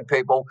employing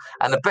people,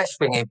 and the best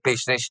thing in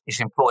business is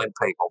employing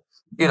people.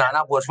 You know, in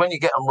other words, when you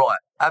get them right,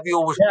 have you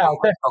always go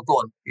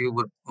on, you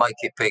would make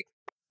it big.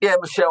 Yeah,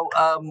 Michelle,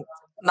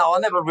 no, I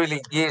never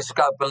really years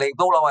ago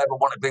believed all I ever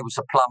wanted to be was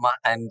a plumber,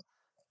 and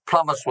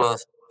plumbers were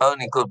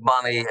earning good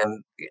money,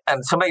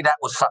 and to me that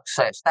was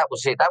success. That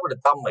was it. That would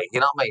have done me,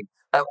 you know what I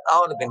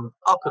mean?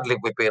 I could live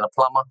with being a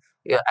plumber,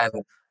 and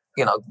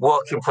you know,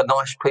 working for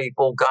nice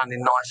people, going in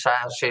nice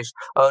houses,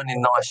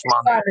 earning nice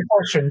money.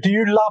 Question: do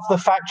you love the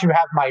fact you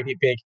have made it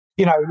big?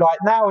 You know, like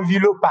now, if you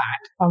look back,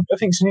 I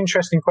think it's an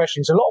interesting question.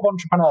 There's a lot of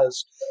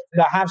entrepreneurs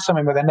that have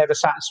something where they're never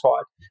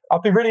satisfied.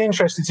 I'd be really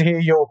interested to hear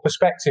your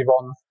perspective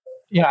on,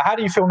 you know, how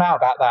do you feel now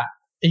about that?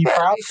 Are you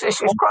proud? It's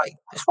great.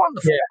 It's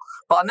wonderful. Yeah.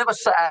 But I never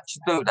set out to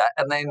do that.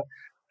 And then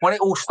when it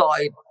all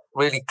started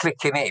really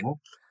clicking in,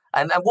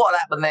 and what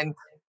happened then,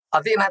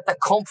 I didn't have that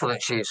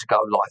confidence years ago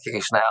like it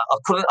is now.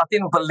 I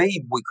didn't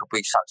believe we could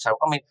be successful.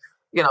 I mean,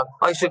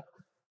 I used to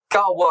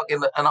go and work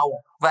in an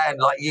old van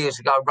like years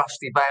ago,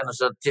 rusty van,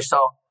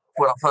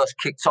 when I first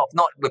kicked off,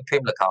 not with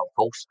Pimlico, of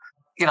course.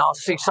 I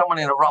see someone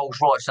in a Rolls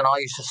Royce, and I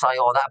used to say,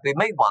 "Oh, that'd be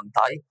me one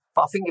day,"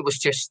 but I think it was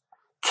just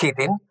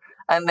kidding.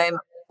 And then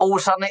all of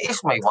a sudden, it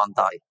is me one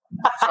day.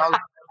 So,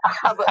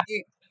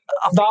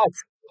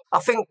 I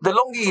think the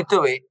longer you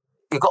do it,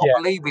 you've got to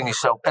believe in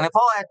yourself. And if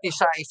I had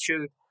this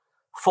attitude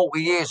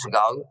 40 years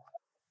ago,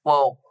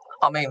 well,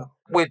 I mean,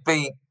 we'd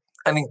be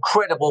an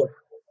incredible,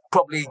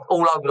 probably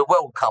all over the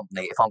world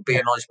company, if I'm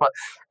being honest. But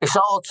it's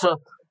hard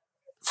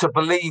to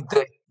believe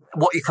that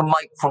what you can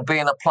make from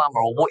being a plumber,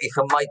 or what you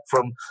can make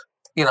from,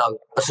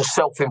 as a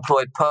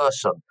self-employed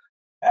person.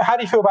 How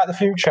do you feel about the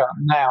future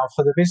now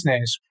for the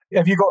business?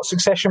 Have you got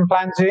succession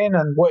plans in,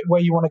 and where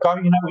you want to go?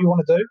 You know what you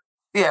want to do?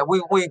 Yeah,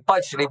 we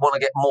basically want to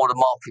get more of the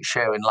market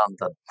share in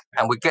London,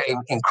 and we're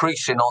getting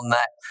increasing on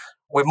that.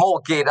 We're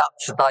more geared up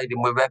today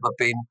than we've ever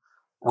been.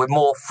 We're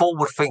more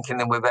forward-thinking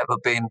than we've ever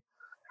been.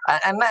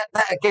 And that,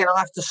 again, I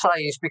have to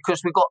say, is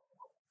because we've got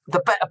the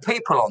better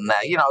people on there.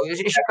 As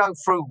you go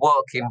through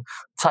working,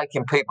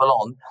 taking people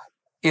on,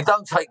 you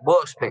don't take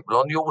worse people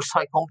on, you always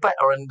take on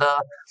better. And,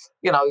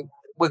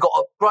 we've got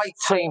a great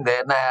team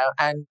there now.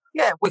 And,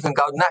 we can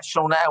go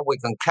national now, we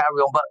can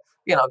carry on. But,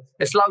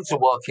 there's loads of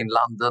work in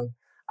London,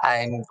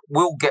 and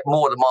we'll get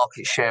more of the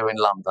market share in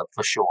London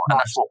for sure. And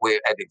that's what we're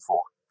heading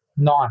for.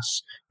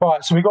 Nice.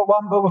 Right, so we've got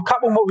a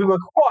couple more. We were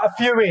quite a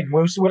few in.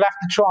 We'll have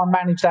to try and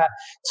manage that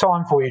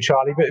time for you,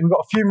 Charlie, but we've got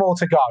a few more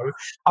to go.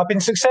 I've been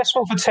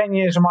successful for 10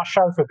 years in my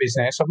chauffeur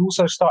business. I've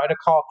also started a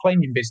car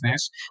cleaning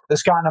business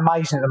that's going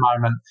amazing at the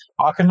moment.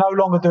 I can no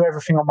longer do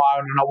everything on my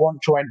own, and I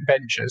want joint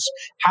ventures.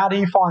 How do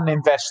you find an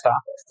investor,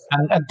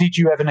 and did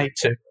you ever need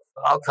to?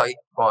 Okay,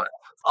 right.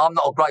 I'm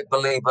not a great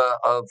believer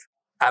of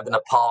having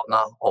a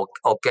partner or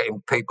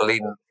getting people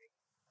in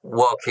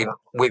working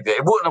with you.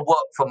 It wouldn't have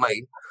worked for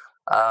me.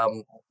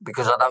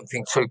 Because I don't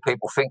think two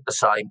people think the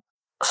same.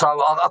 So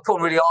I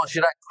couldn't really answer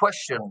that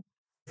question.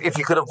 If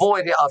you could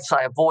avoid it, I'd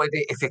say avoid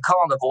it. If you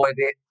can't avoid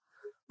it,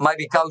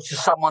 maybe go to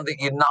someone that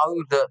you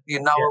know them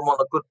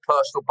on a good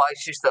personal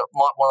basis that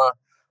might want to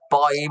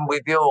buy in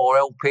with you or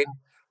help in.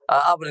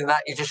 Other than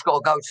that, you just got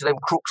to go to them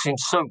crooks in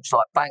suits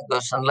like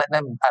bankers and let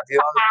them have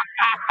you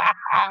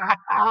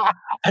over.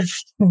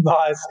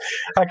 Nice.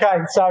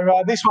 Okay,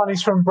 so this one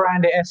is from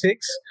Brandit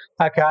Essex.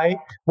 Okay,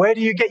 where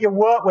do you get your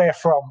workwear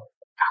from?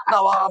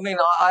 No, I mean,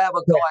 I have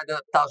a guy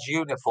that does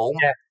uniform,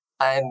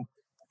 and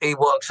he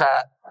works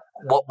out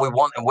what we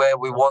want and where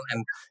we want,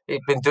 and he's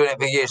been doing it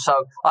for years.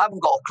 So I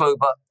haven't got a clue,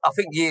 but I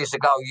think years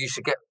ago you used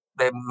to get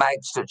them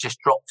mags that just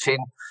dropped in,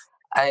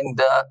 and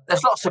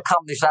there's lots of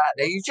companies out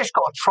there. You just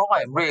got to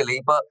try them,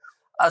 really. But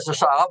as I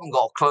say, I haven't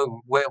got a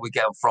clue where we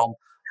get them from,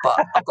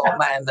 but I've got a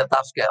man that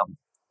does get them.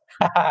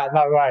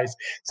 No worries.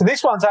 So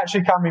this one's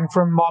actually coming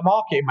from my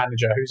marketing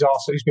manager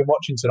who's been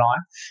watching tonight.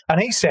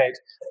 And he said,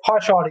 "Hi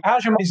Charlie,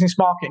 how's your business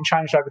marketing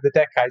changed over the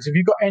decades? Have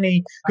you got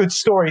any good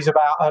stories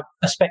about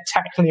a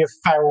spectacularly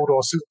failed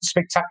or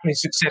spectacularly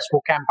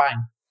successful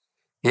campaign?"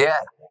 Yeah,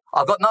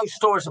 I've got no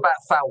stories about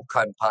failed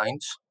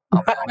campaigns,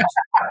 I'll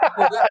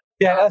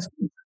be honest.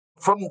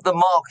 From the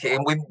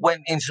marketing, we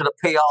went into the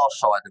PR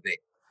side of it.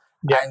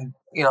 Yeah. And,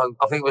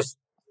 I think it was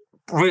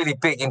really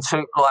big in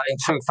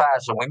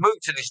 2000. We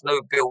moved to this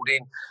new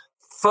building,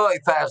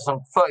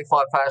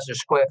 35,000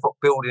 square foot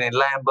building in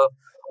Lambeth,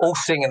 all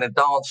singing and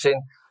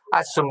dancing.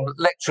 Had some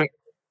electric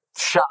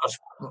shutters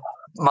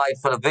made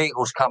for the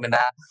vehicles coming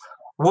out.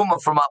 Woman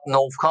from up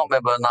north, can't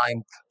remember her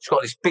name, she's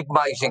got this big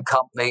amazing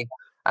company,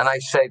 and they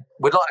said,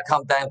 "We'd like to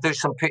come down, do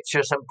some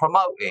pictures and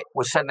promote it."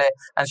 We sent there,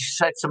 and she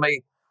said to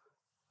me,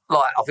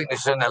 like, I think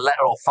this is in a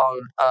letter or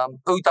phone,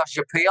 "Who does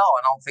your PR?"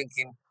 And I'm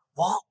thinking,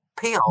 what?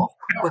 PR?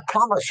 We're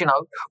plumbers,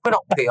 we're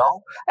not PR.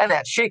 And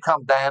then she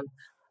come down,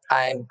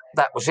 and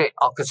that was it.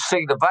 I could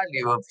see the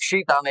value of,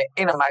 she done it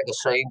in a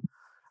magazine,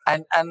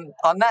 and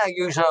I now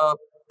use a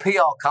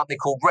PR company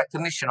called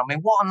Recognition. I mean,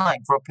 what a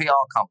name for a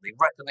PR company,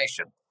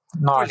 Recognition.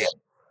 Nice.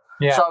 Brilliant.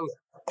 Yeah. So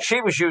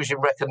she was using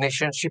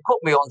Recognition. She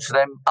put me onto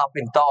them up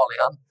in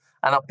Darlington,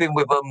 and I've been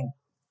with them,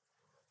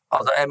 I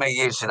don't know how many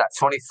years is that,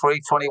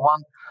 23,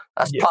 21?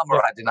 That's plumber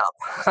adding up.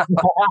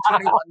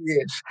 21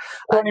 years.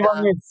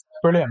 21 years.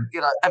 Brilliant.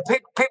 And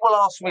people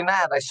ask me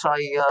now, they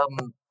say,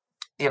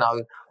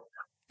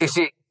 is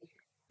it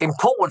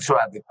important to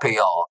have a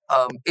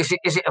PR? Is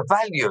it a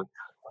value?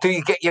 Do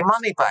you get your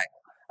money back?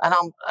 And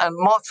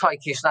my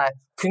take is now,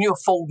 can you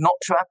afford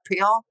not to have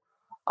PR?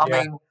 I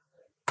mean,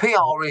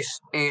 PR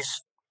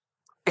is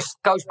it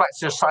goes back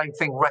to the same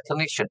thing,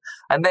 Recognition.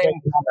 And then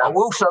I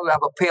also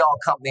have a PR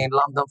company in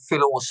London,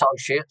 Philo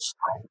Associates,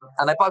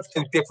 and they both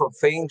do different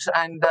things.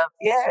 And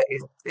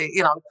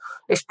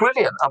it's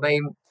brilliant. I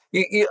mean,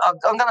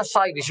 I'm going to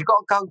say this: you've got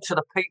to go to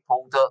the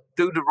people that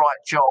do the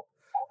right job.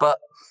 But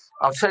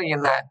I'm telling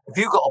you that if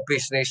you've got a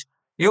business,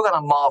 you're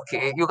going to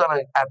market it, you're going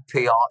to have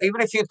PR,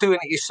 even if you're doing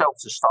it yourself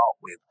to start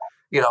with,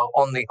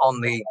 on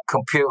the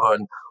computer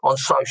and on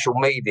social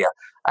media.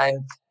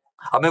 And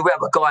I mean, we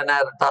have a guy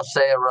now that does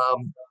their, I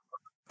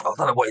don't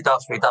know what he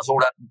does, but he does all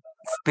that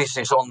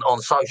business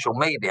on social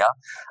media.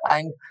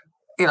 And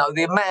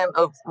the amount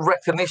of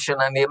recognition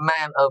and the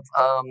amount of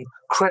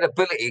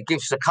credibility it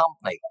gives the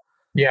company.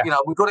 Yeah.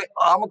 We've got it.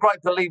 I'm a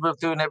great believer of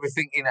doing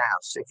everything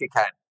in-house if you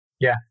can.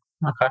 Yeah.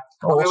 Okay.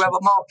 Awesome. Awesome. We have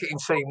a marketing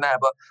team now,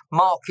 but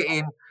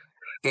marketing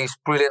is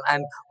brilliant.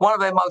 And one of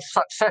their most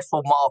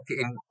successful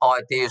marketing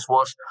ideas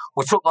was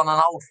we took on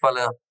an old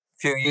fella a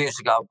few years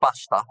ago,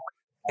 Buster,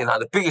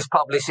 the biggest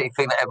publicity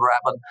thing that ever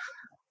happened.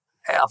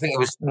 I think it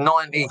was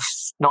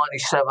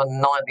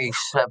 97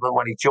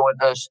 when he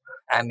joined us,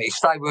 and he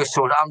stayed with us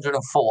till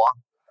 104,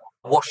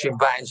 washing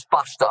vans,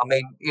 Buster. I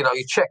mean, you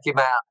check him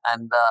out,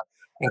 and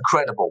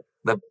incredible.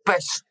 The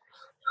best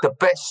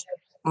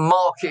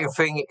marketing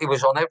thing. He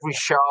was on every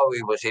show.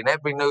 He was in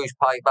every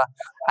newspaper,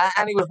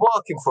 and he was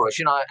working for us,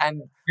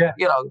 And,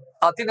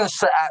 I didn't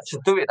set out to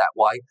do it that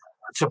way.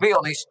 To be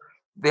honest,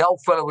 the old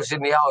fella was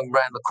in the home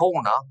round the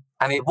corner,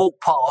 and he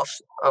walked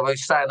past, and we were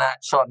standing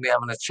outside me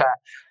having a chat,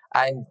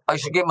 and I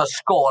used to give him a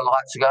score,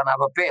 like to go and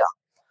have a beer.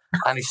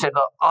 And he said,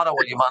 "Look, I don't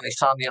want your money,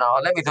 son.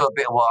 Let me do a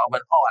bit of work." I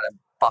went, "All right, then,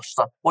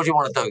 Buster, what do you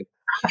want to do?"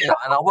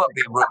 And I weren't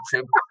being rude to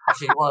him. I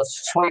said, "You want to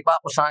sweep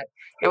up or something?"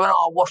 He went,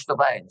 "Oh, I'll wash the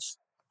vans."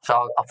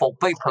 So I thought,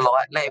 be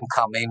polite, let him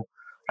come in,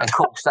 and of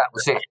course that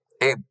was it.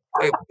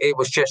 It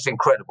was just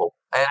incredible,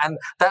 and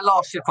that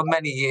lasted for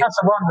many years. That's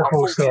a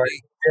wonderful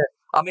story.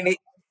 Yeah. I mean,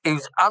 he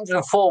was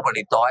 104 when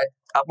he died.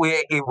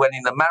 He went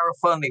in the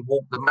marathon. He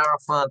walked the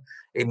marathon.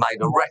 He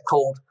made a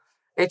record.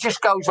 It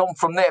just goes on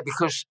from there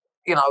because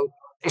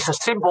it's a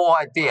simple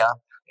idea.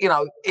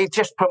 It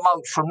just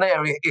promotes from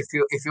there if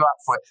you're up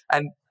for it.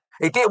 And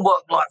it didn't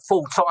work like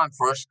full time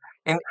for us.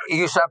 He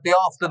used to have the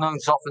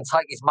afternoons off and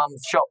take his mum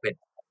shopping.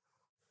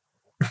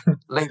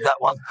 Leave that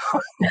one.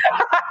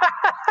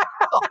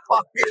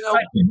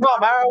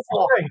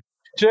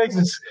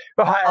 Jesus.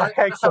 Right,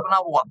 okay, let's have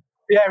another one.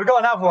 Yeah, we've got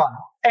another one.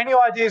 Any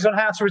ideas on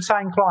how to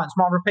retain clients?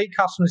 My repeat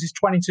customers is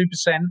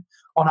 22%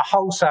 on a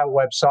wholesale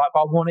website,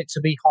 but I want it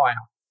to be higher.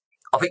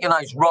 I think your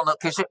name's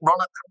Ronak, is it?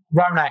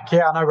 Ronak,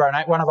 yeah, I know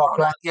Ronak, one of our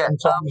clients. Yeah.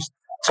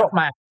 Top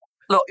man.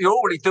 Look, you're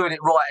already doing it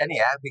right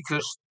anyhow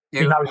because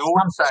you're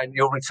already saying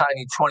you're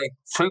retaining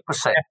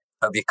 22%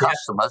 of your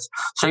customers.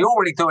 So you're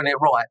already doing it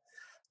right.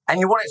 And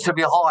you want it to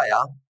be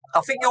higher.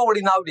 I think you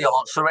already know the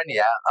answer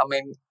anyhow. I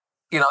mean,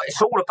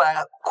 it's all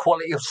about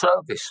quality of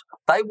service.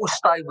 They will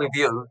stay with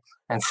you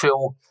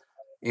until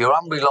you're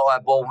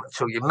unreliable,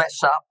 until you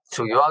mess up,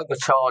 until you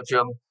overcharge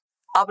them.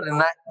 Other than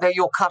that, they're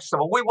your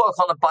customer. We work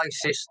on a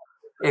basis.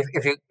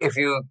 If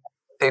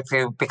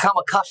you become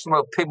a customer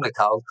of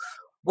Pimlico,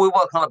 we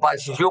work on a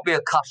basis you'll be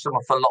a customer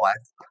for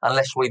life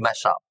unless we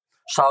mess up.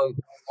 So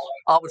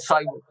I would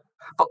say,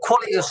 but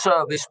quality of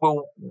service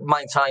will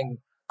maintain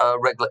a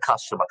regular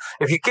customer.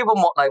 If you give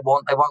them what they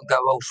want, they won't go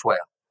elsewhere.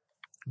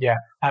 Yeah,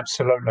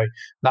 absolutely.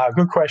 No,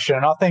 good question.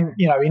 And I think,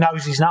 he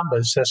knows his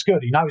numbers. That's good.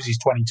 He knows he's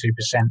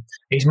 22%.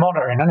 He's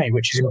monitoring, isn't he?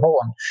 Which is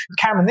important.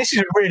 Cameron, this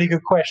is a really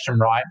good question,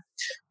 right?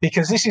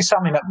 Because this is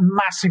something that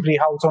massively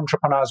holds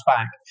entrepreneurs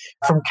back.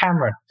 From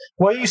Cameron,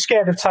 were you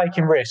scared of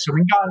taking risks? I've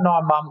been going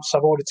 9 months.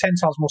 I've ordered 10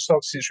 times more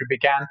stock since we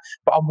began,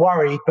 but I'm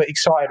worried but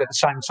excited at the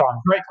same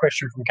time. Great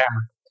question from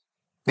Cameron.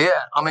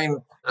 Yeah, I mean,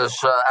 as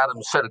Adam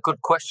said, a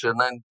good question.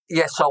 And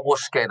yes, I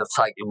was scared of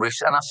taking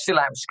risks, and I still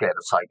am scared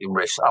of taking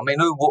risks. I mean,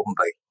 who wouldn't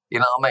be? You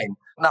know what I mean?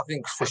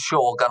 Nothing's for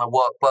sure going to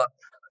work. But,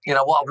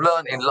 what I've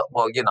learned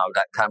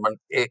that, Cameron,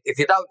 if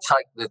you don't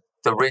take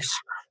the risk,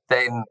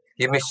 then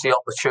you miss the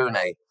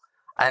opportunity.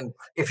 And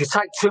if you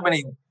take too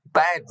many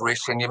bad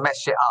risks and you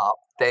mess it up,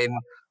 then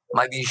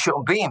maybe you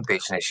shouldn't be in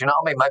business. You know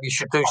what I mean? Maybe you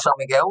should do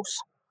something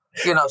else.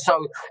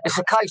 So it's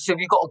a case of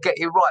you've got to get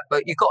it right,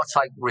 but you've got to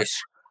take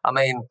risks. I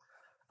mean,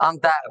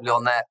 undoubtedly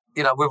on that,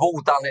 we've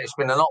all done it. It's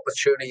been an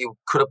opportunity. You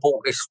could have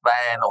bought this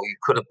van, or you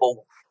could have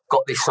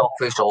got this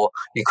office, or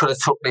you could have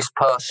took this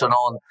person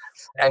on,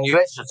 and you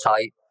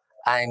hesitate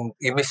and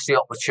you miss the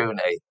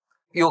opportunity.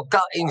 Your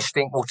gut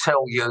instinct will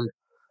tell you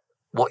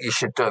what you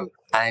should do.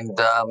 And,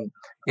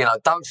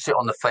 don't sit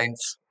on the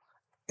fence.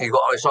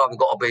 It's either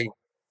got to be,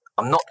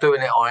 I'm not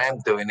doing it or I am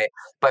doing it.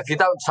 But if you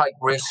don't take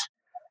risks,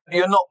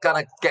 you're not going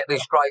to get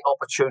these great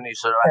opopportunities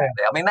that are out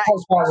there. I mean, that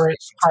is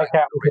take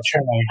out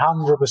opportunity,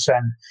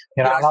 100%.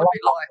 It's a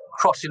bit like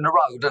crossing the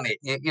road, isn't it?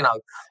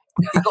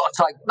 You've got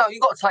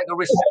to take a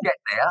risk to get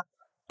there,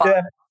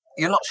 but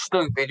you're not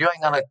stupid. You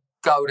ain't going to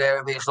go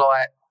there if it's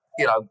like,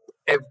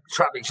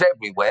 traffic's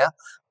everywhere.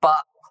 But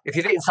if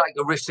you didn't take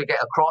a risk to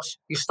get across,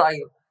 you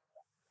stay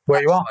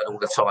where you are all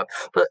the time.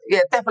 But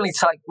yeah, definitely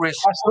take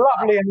risks. That's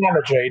a lovely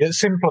analogy that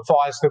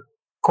simplifies the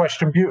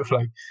question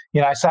beautifully.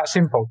 It's that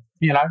simple.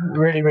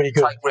 Really, really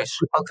good. Take risks.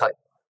 Okay.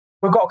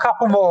 We've got a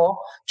couple more,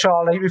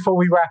 Charlie, before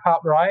we wrap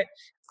up, right?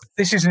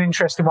 This is an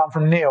interesting one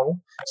from Neil.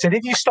 Said,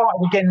 if you started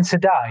again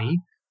today,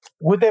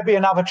 would there be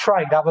another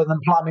trade other than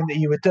plumbing that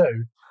you would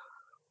do?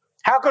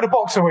 How good a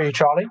boxer were you,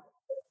 Charlie?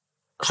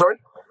 Sorry?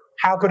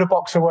 How good a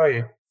boxer were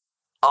you?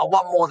 I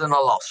won more than I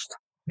lost.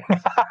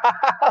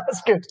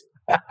 That's good.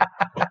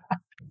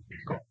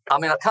 I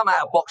mean, I come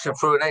out of boxing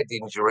through an head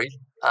injury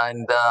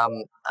and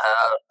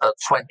at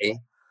 20,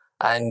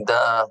 and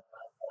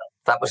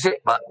that was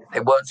it. But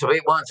it weren't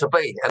to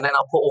be. And then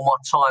I put all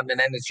my time and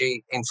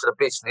energy into the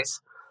business.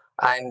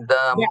 And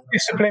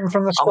discipline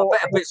from the sport. I'm a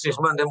better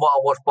businessman than what I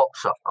was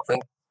boxer, I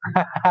think.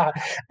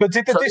 But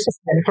did the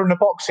discipline from the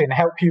boxing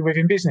help you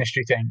within business, do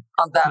you think?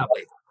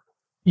 Undoubtedly.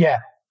 Yeah,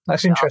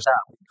 that's interesting.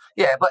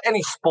 Yeah, but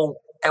any sport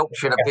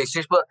helps you in a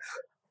business. But,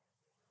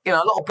 a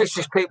lot of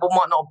business people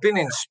might not have been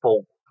in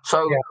sport.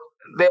 So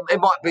it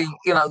might be,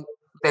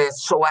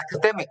 there's sort of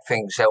academic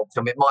things help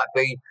them. It might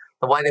be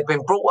the way they've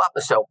been brought up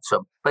has helped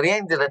them. But at the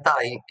end of the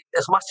day,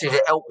 as much as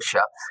it helps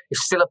you,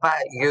 it's still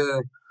about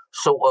you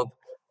sort of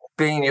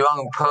being your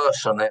own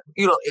person.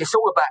 It's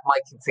all about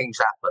making things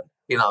happen,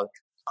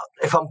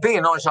 If I'm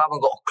being honest, I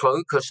haven't got a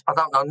clue because I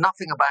don't know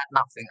nothing about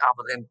nothing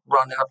other than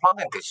running a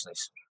plumbing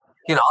business.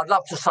 I'd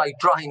love to say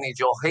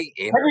drainage or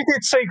heating. When you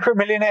did Secret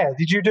Millionaire,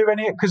 did you do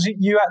any? Because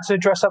you had to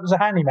dress up as a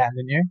handyman,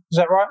 didn't you? Is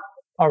that right?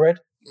 I read.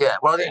 Yeah,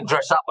 well, I didn't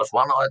dress up as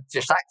one. I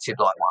just acted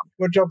like one.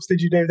 What jobs did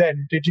you do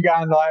then? Did you go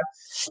and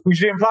was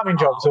you doing plumbing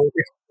jobs? Or?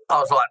 I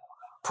was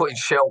putting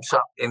shelves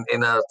up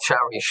in a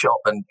charity shop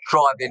and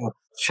driving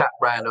chap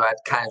round who had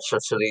cancer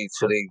to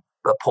the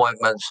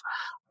appointments.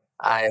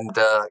 And,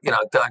 going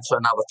to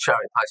another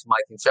charity place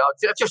making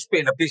sales. Just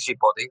being a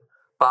busybody,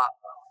 but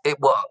it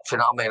worked, you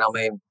know what I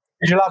mean?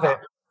 Did you love it?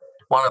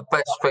 One of the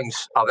best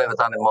things I've ever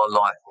done in my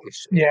life.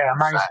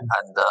 Amazing.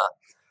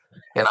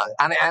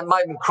 And it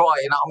made me cry,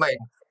 you know what I mean?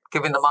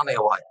 Giving the money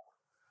away.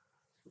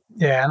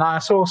 Yeah, no,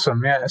 that's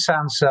awesome. Yeah, it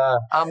sounds...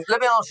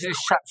 Let me answer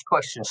this chap's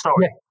question, sorry.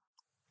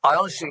 Yeah. I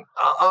honestly...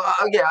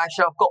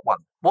 actually, I've got one.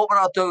 What would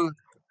I do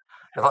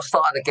if I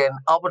started again?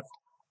 I would...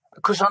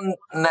 Because I've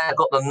now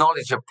got the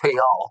knowledge of PR,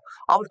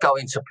 I would go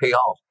into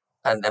PR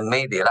and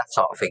media, that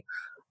type of thing.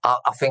 I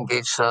think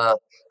it's a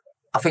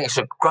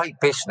great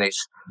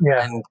business.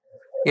 Yeah. And,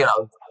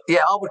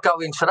 I would go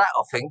into that,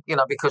 I think,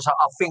 because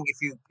I think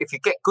if you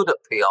get good at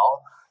PR,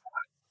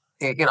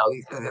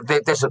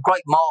 there's a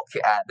great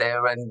market out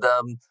there, and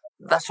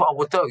that's what I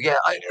would do. Yeah,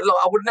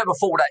 I would never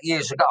thought that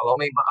years ago. I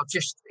mean, but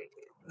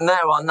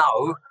now I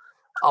know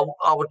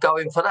I would go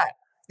in for that.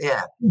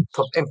 Yeah,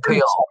 in PR.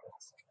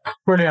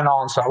 Brilliant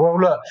answer. Well,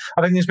 look,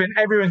 I think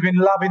everyone's been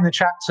loving the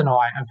chat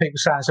tonight, and people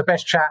saying it's the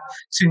best chat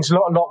since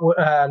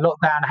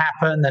lockdown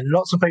happened, and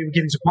lots of people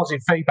giving some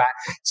positive feedback.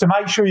 So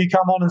make sure you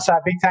come on and say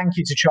a big thank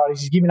you to Charlie.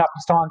 He's giving up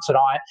his time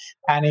tonight,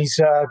 and he's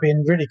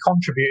been really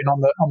contributing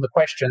on the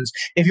questions.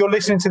 If you're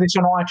listening to this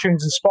on iTunes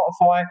and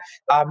Spotify,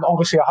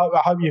 obviously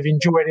I hope you've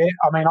enjoyed it.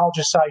 I mean, I'll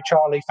just say,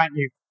 Charlie, thank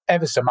you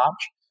ever so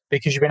much,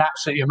 because you've been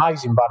absolutely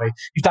amazing, buddy.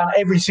 You've done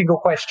every single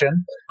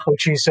question,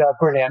 which is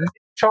brilliant.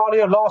 Charlie,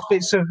 your last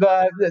bits of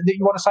that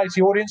you want to say to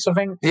the audience, I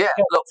think? Yeah,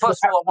 look,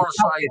 first of all,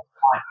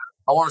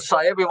 I want to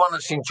say everyone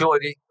that's enjoyed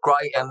it,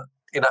 great. And,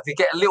 if you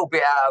get a little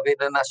bit out of it,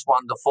 then that's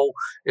wonderful.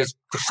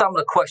 Some of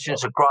the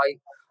questions are great.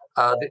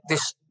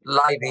 This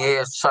lady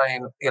here is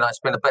saying, it's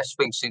been the best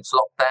thing since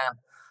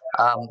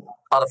lockdown.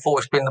 I'd have thought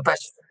it's been the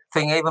best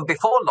thing even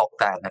before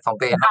lockdown, if I'm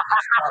being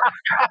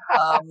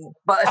honest.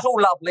 But it's all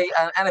lovely,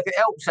 and if it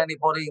helps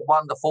anybody,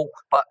 wonderful.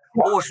 But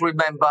always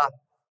remember,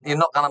 you're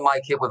not going to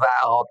make it without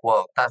hard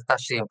work.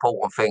 That's the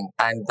important thing.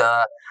 And,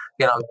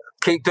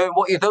 keep doing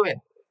what you're doing.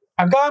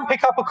 And go and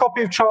pick up a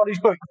copy of Charlie's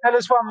book. Tell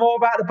us one more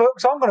about the book,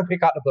 so I'm going to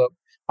pick up the book.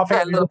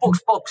 The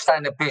book's bog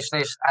standard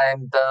business,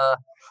 and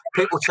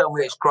people tell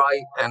me it's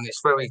great and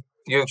it's very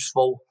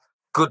useful,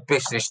 good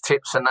business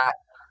tips and that.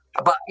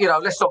 But,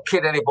 let's not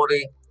kid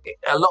anybody.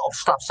 A lot of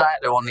stuff's out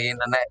there on the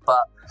internet,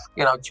 but,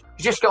 you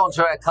just go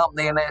onto our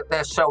company and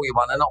they'll sell you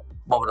one. They're not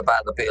bothered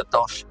about the bit of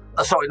dosh.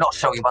 Sorry, not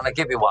sell you one, they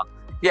give you one.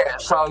 Yeah,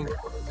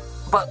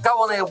 but go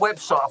on their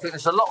website. I think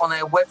there's a lot on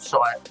their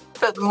website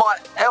that might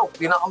help,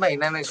 you know what I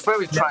mean? And it's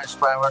very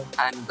transparent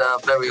and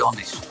very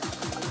honest.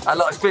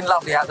 Look, it's been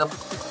lovely, Adam.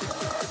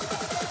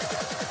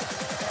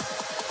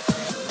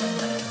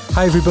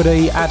 Hey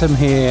everybody, Adam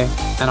here,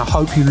 and I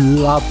hope you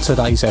loved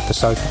today's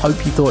episode.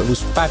 Hope you thought it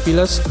was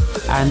fabulous,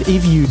 and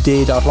if you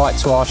did, I'd like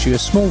to ask you a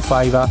small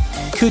favour.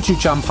 Could you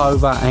jump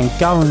over and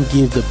go and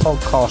give the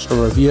podcast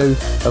a review?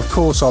 Of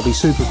course, I'll be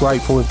super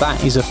grateful if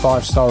that is a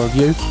 5-star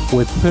review.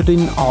 We're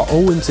putting our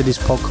all into this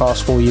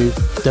podcast for you,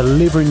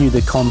 delivering you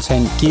the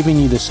content, giving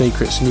you the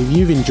secrets, and if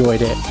you've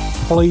enjoyed it,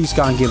 please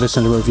go and give us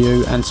a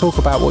review and talk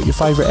about what your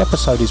favourite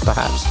episode is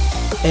perhaps.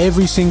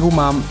 Every single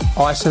month,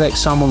 I select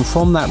someone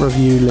from that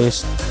review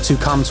list to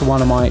come to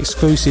one of my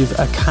exclusive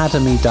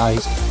Academy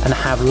days and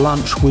have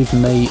lunch with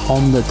me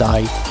on the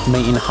day,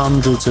 meeting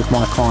hundreds of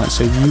my clients.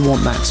 So if you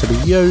want that to be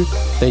you,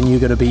 then you're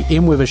going to be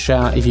in with a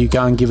shout if you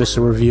go and give us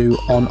a review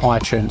on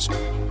iTunes.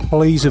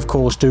 Please, of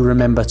course, do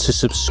remember to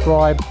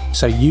subscribe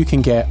so you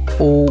can get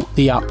all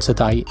the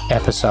up-to-date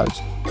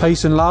episodes.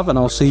 Peace and love, and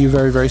I'll see you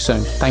very, very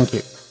soon. Thank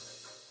you.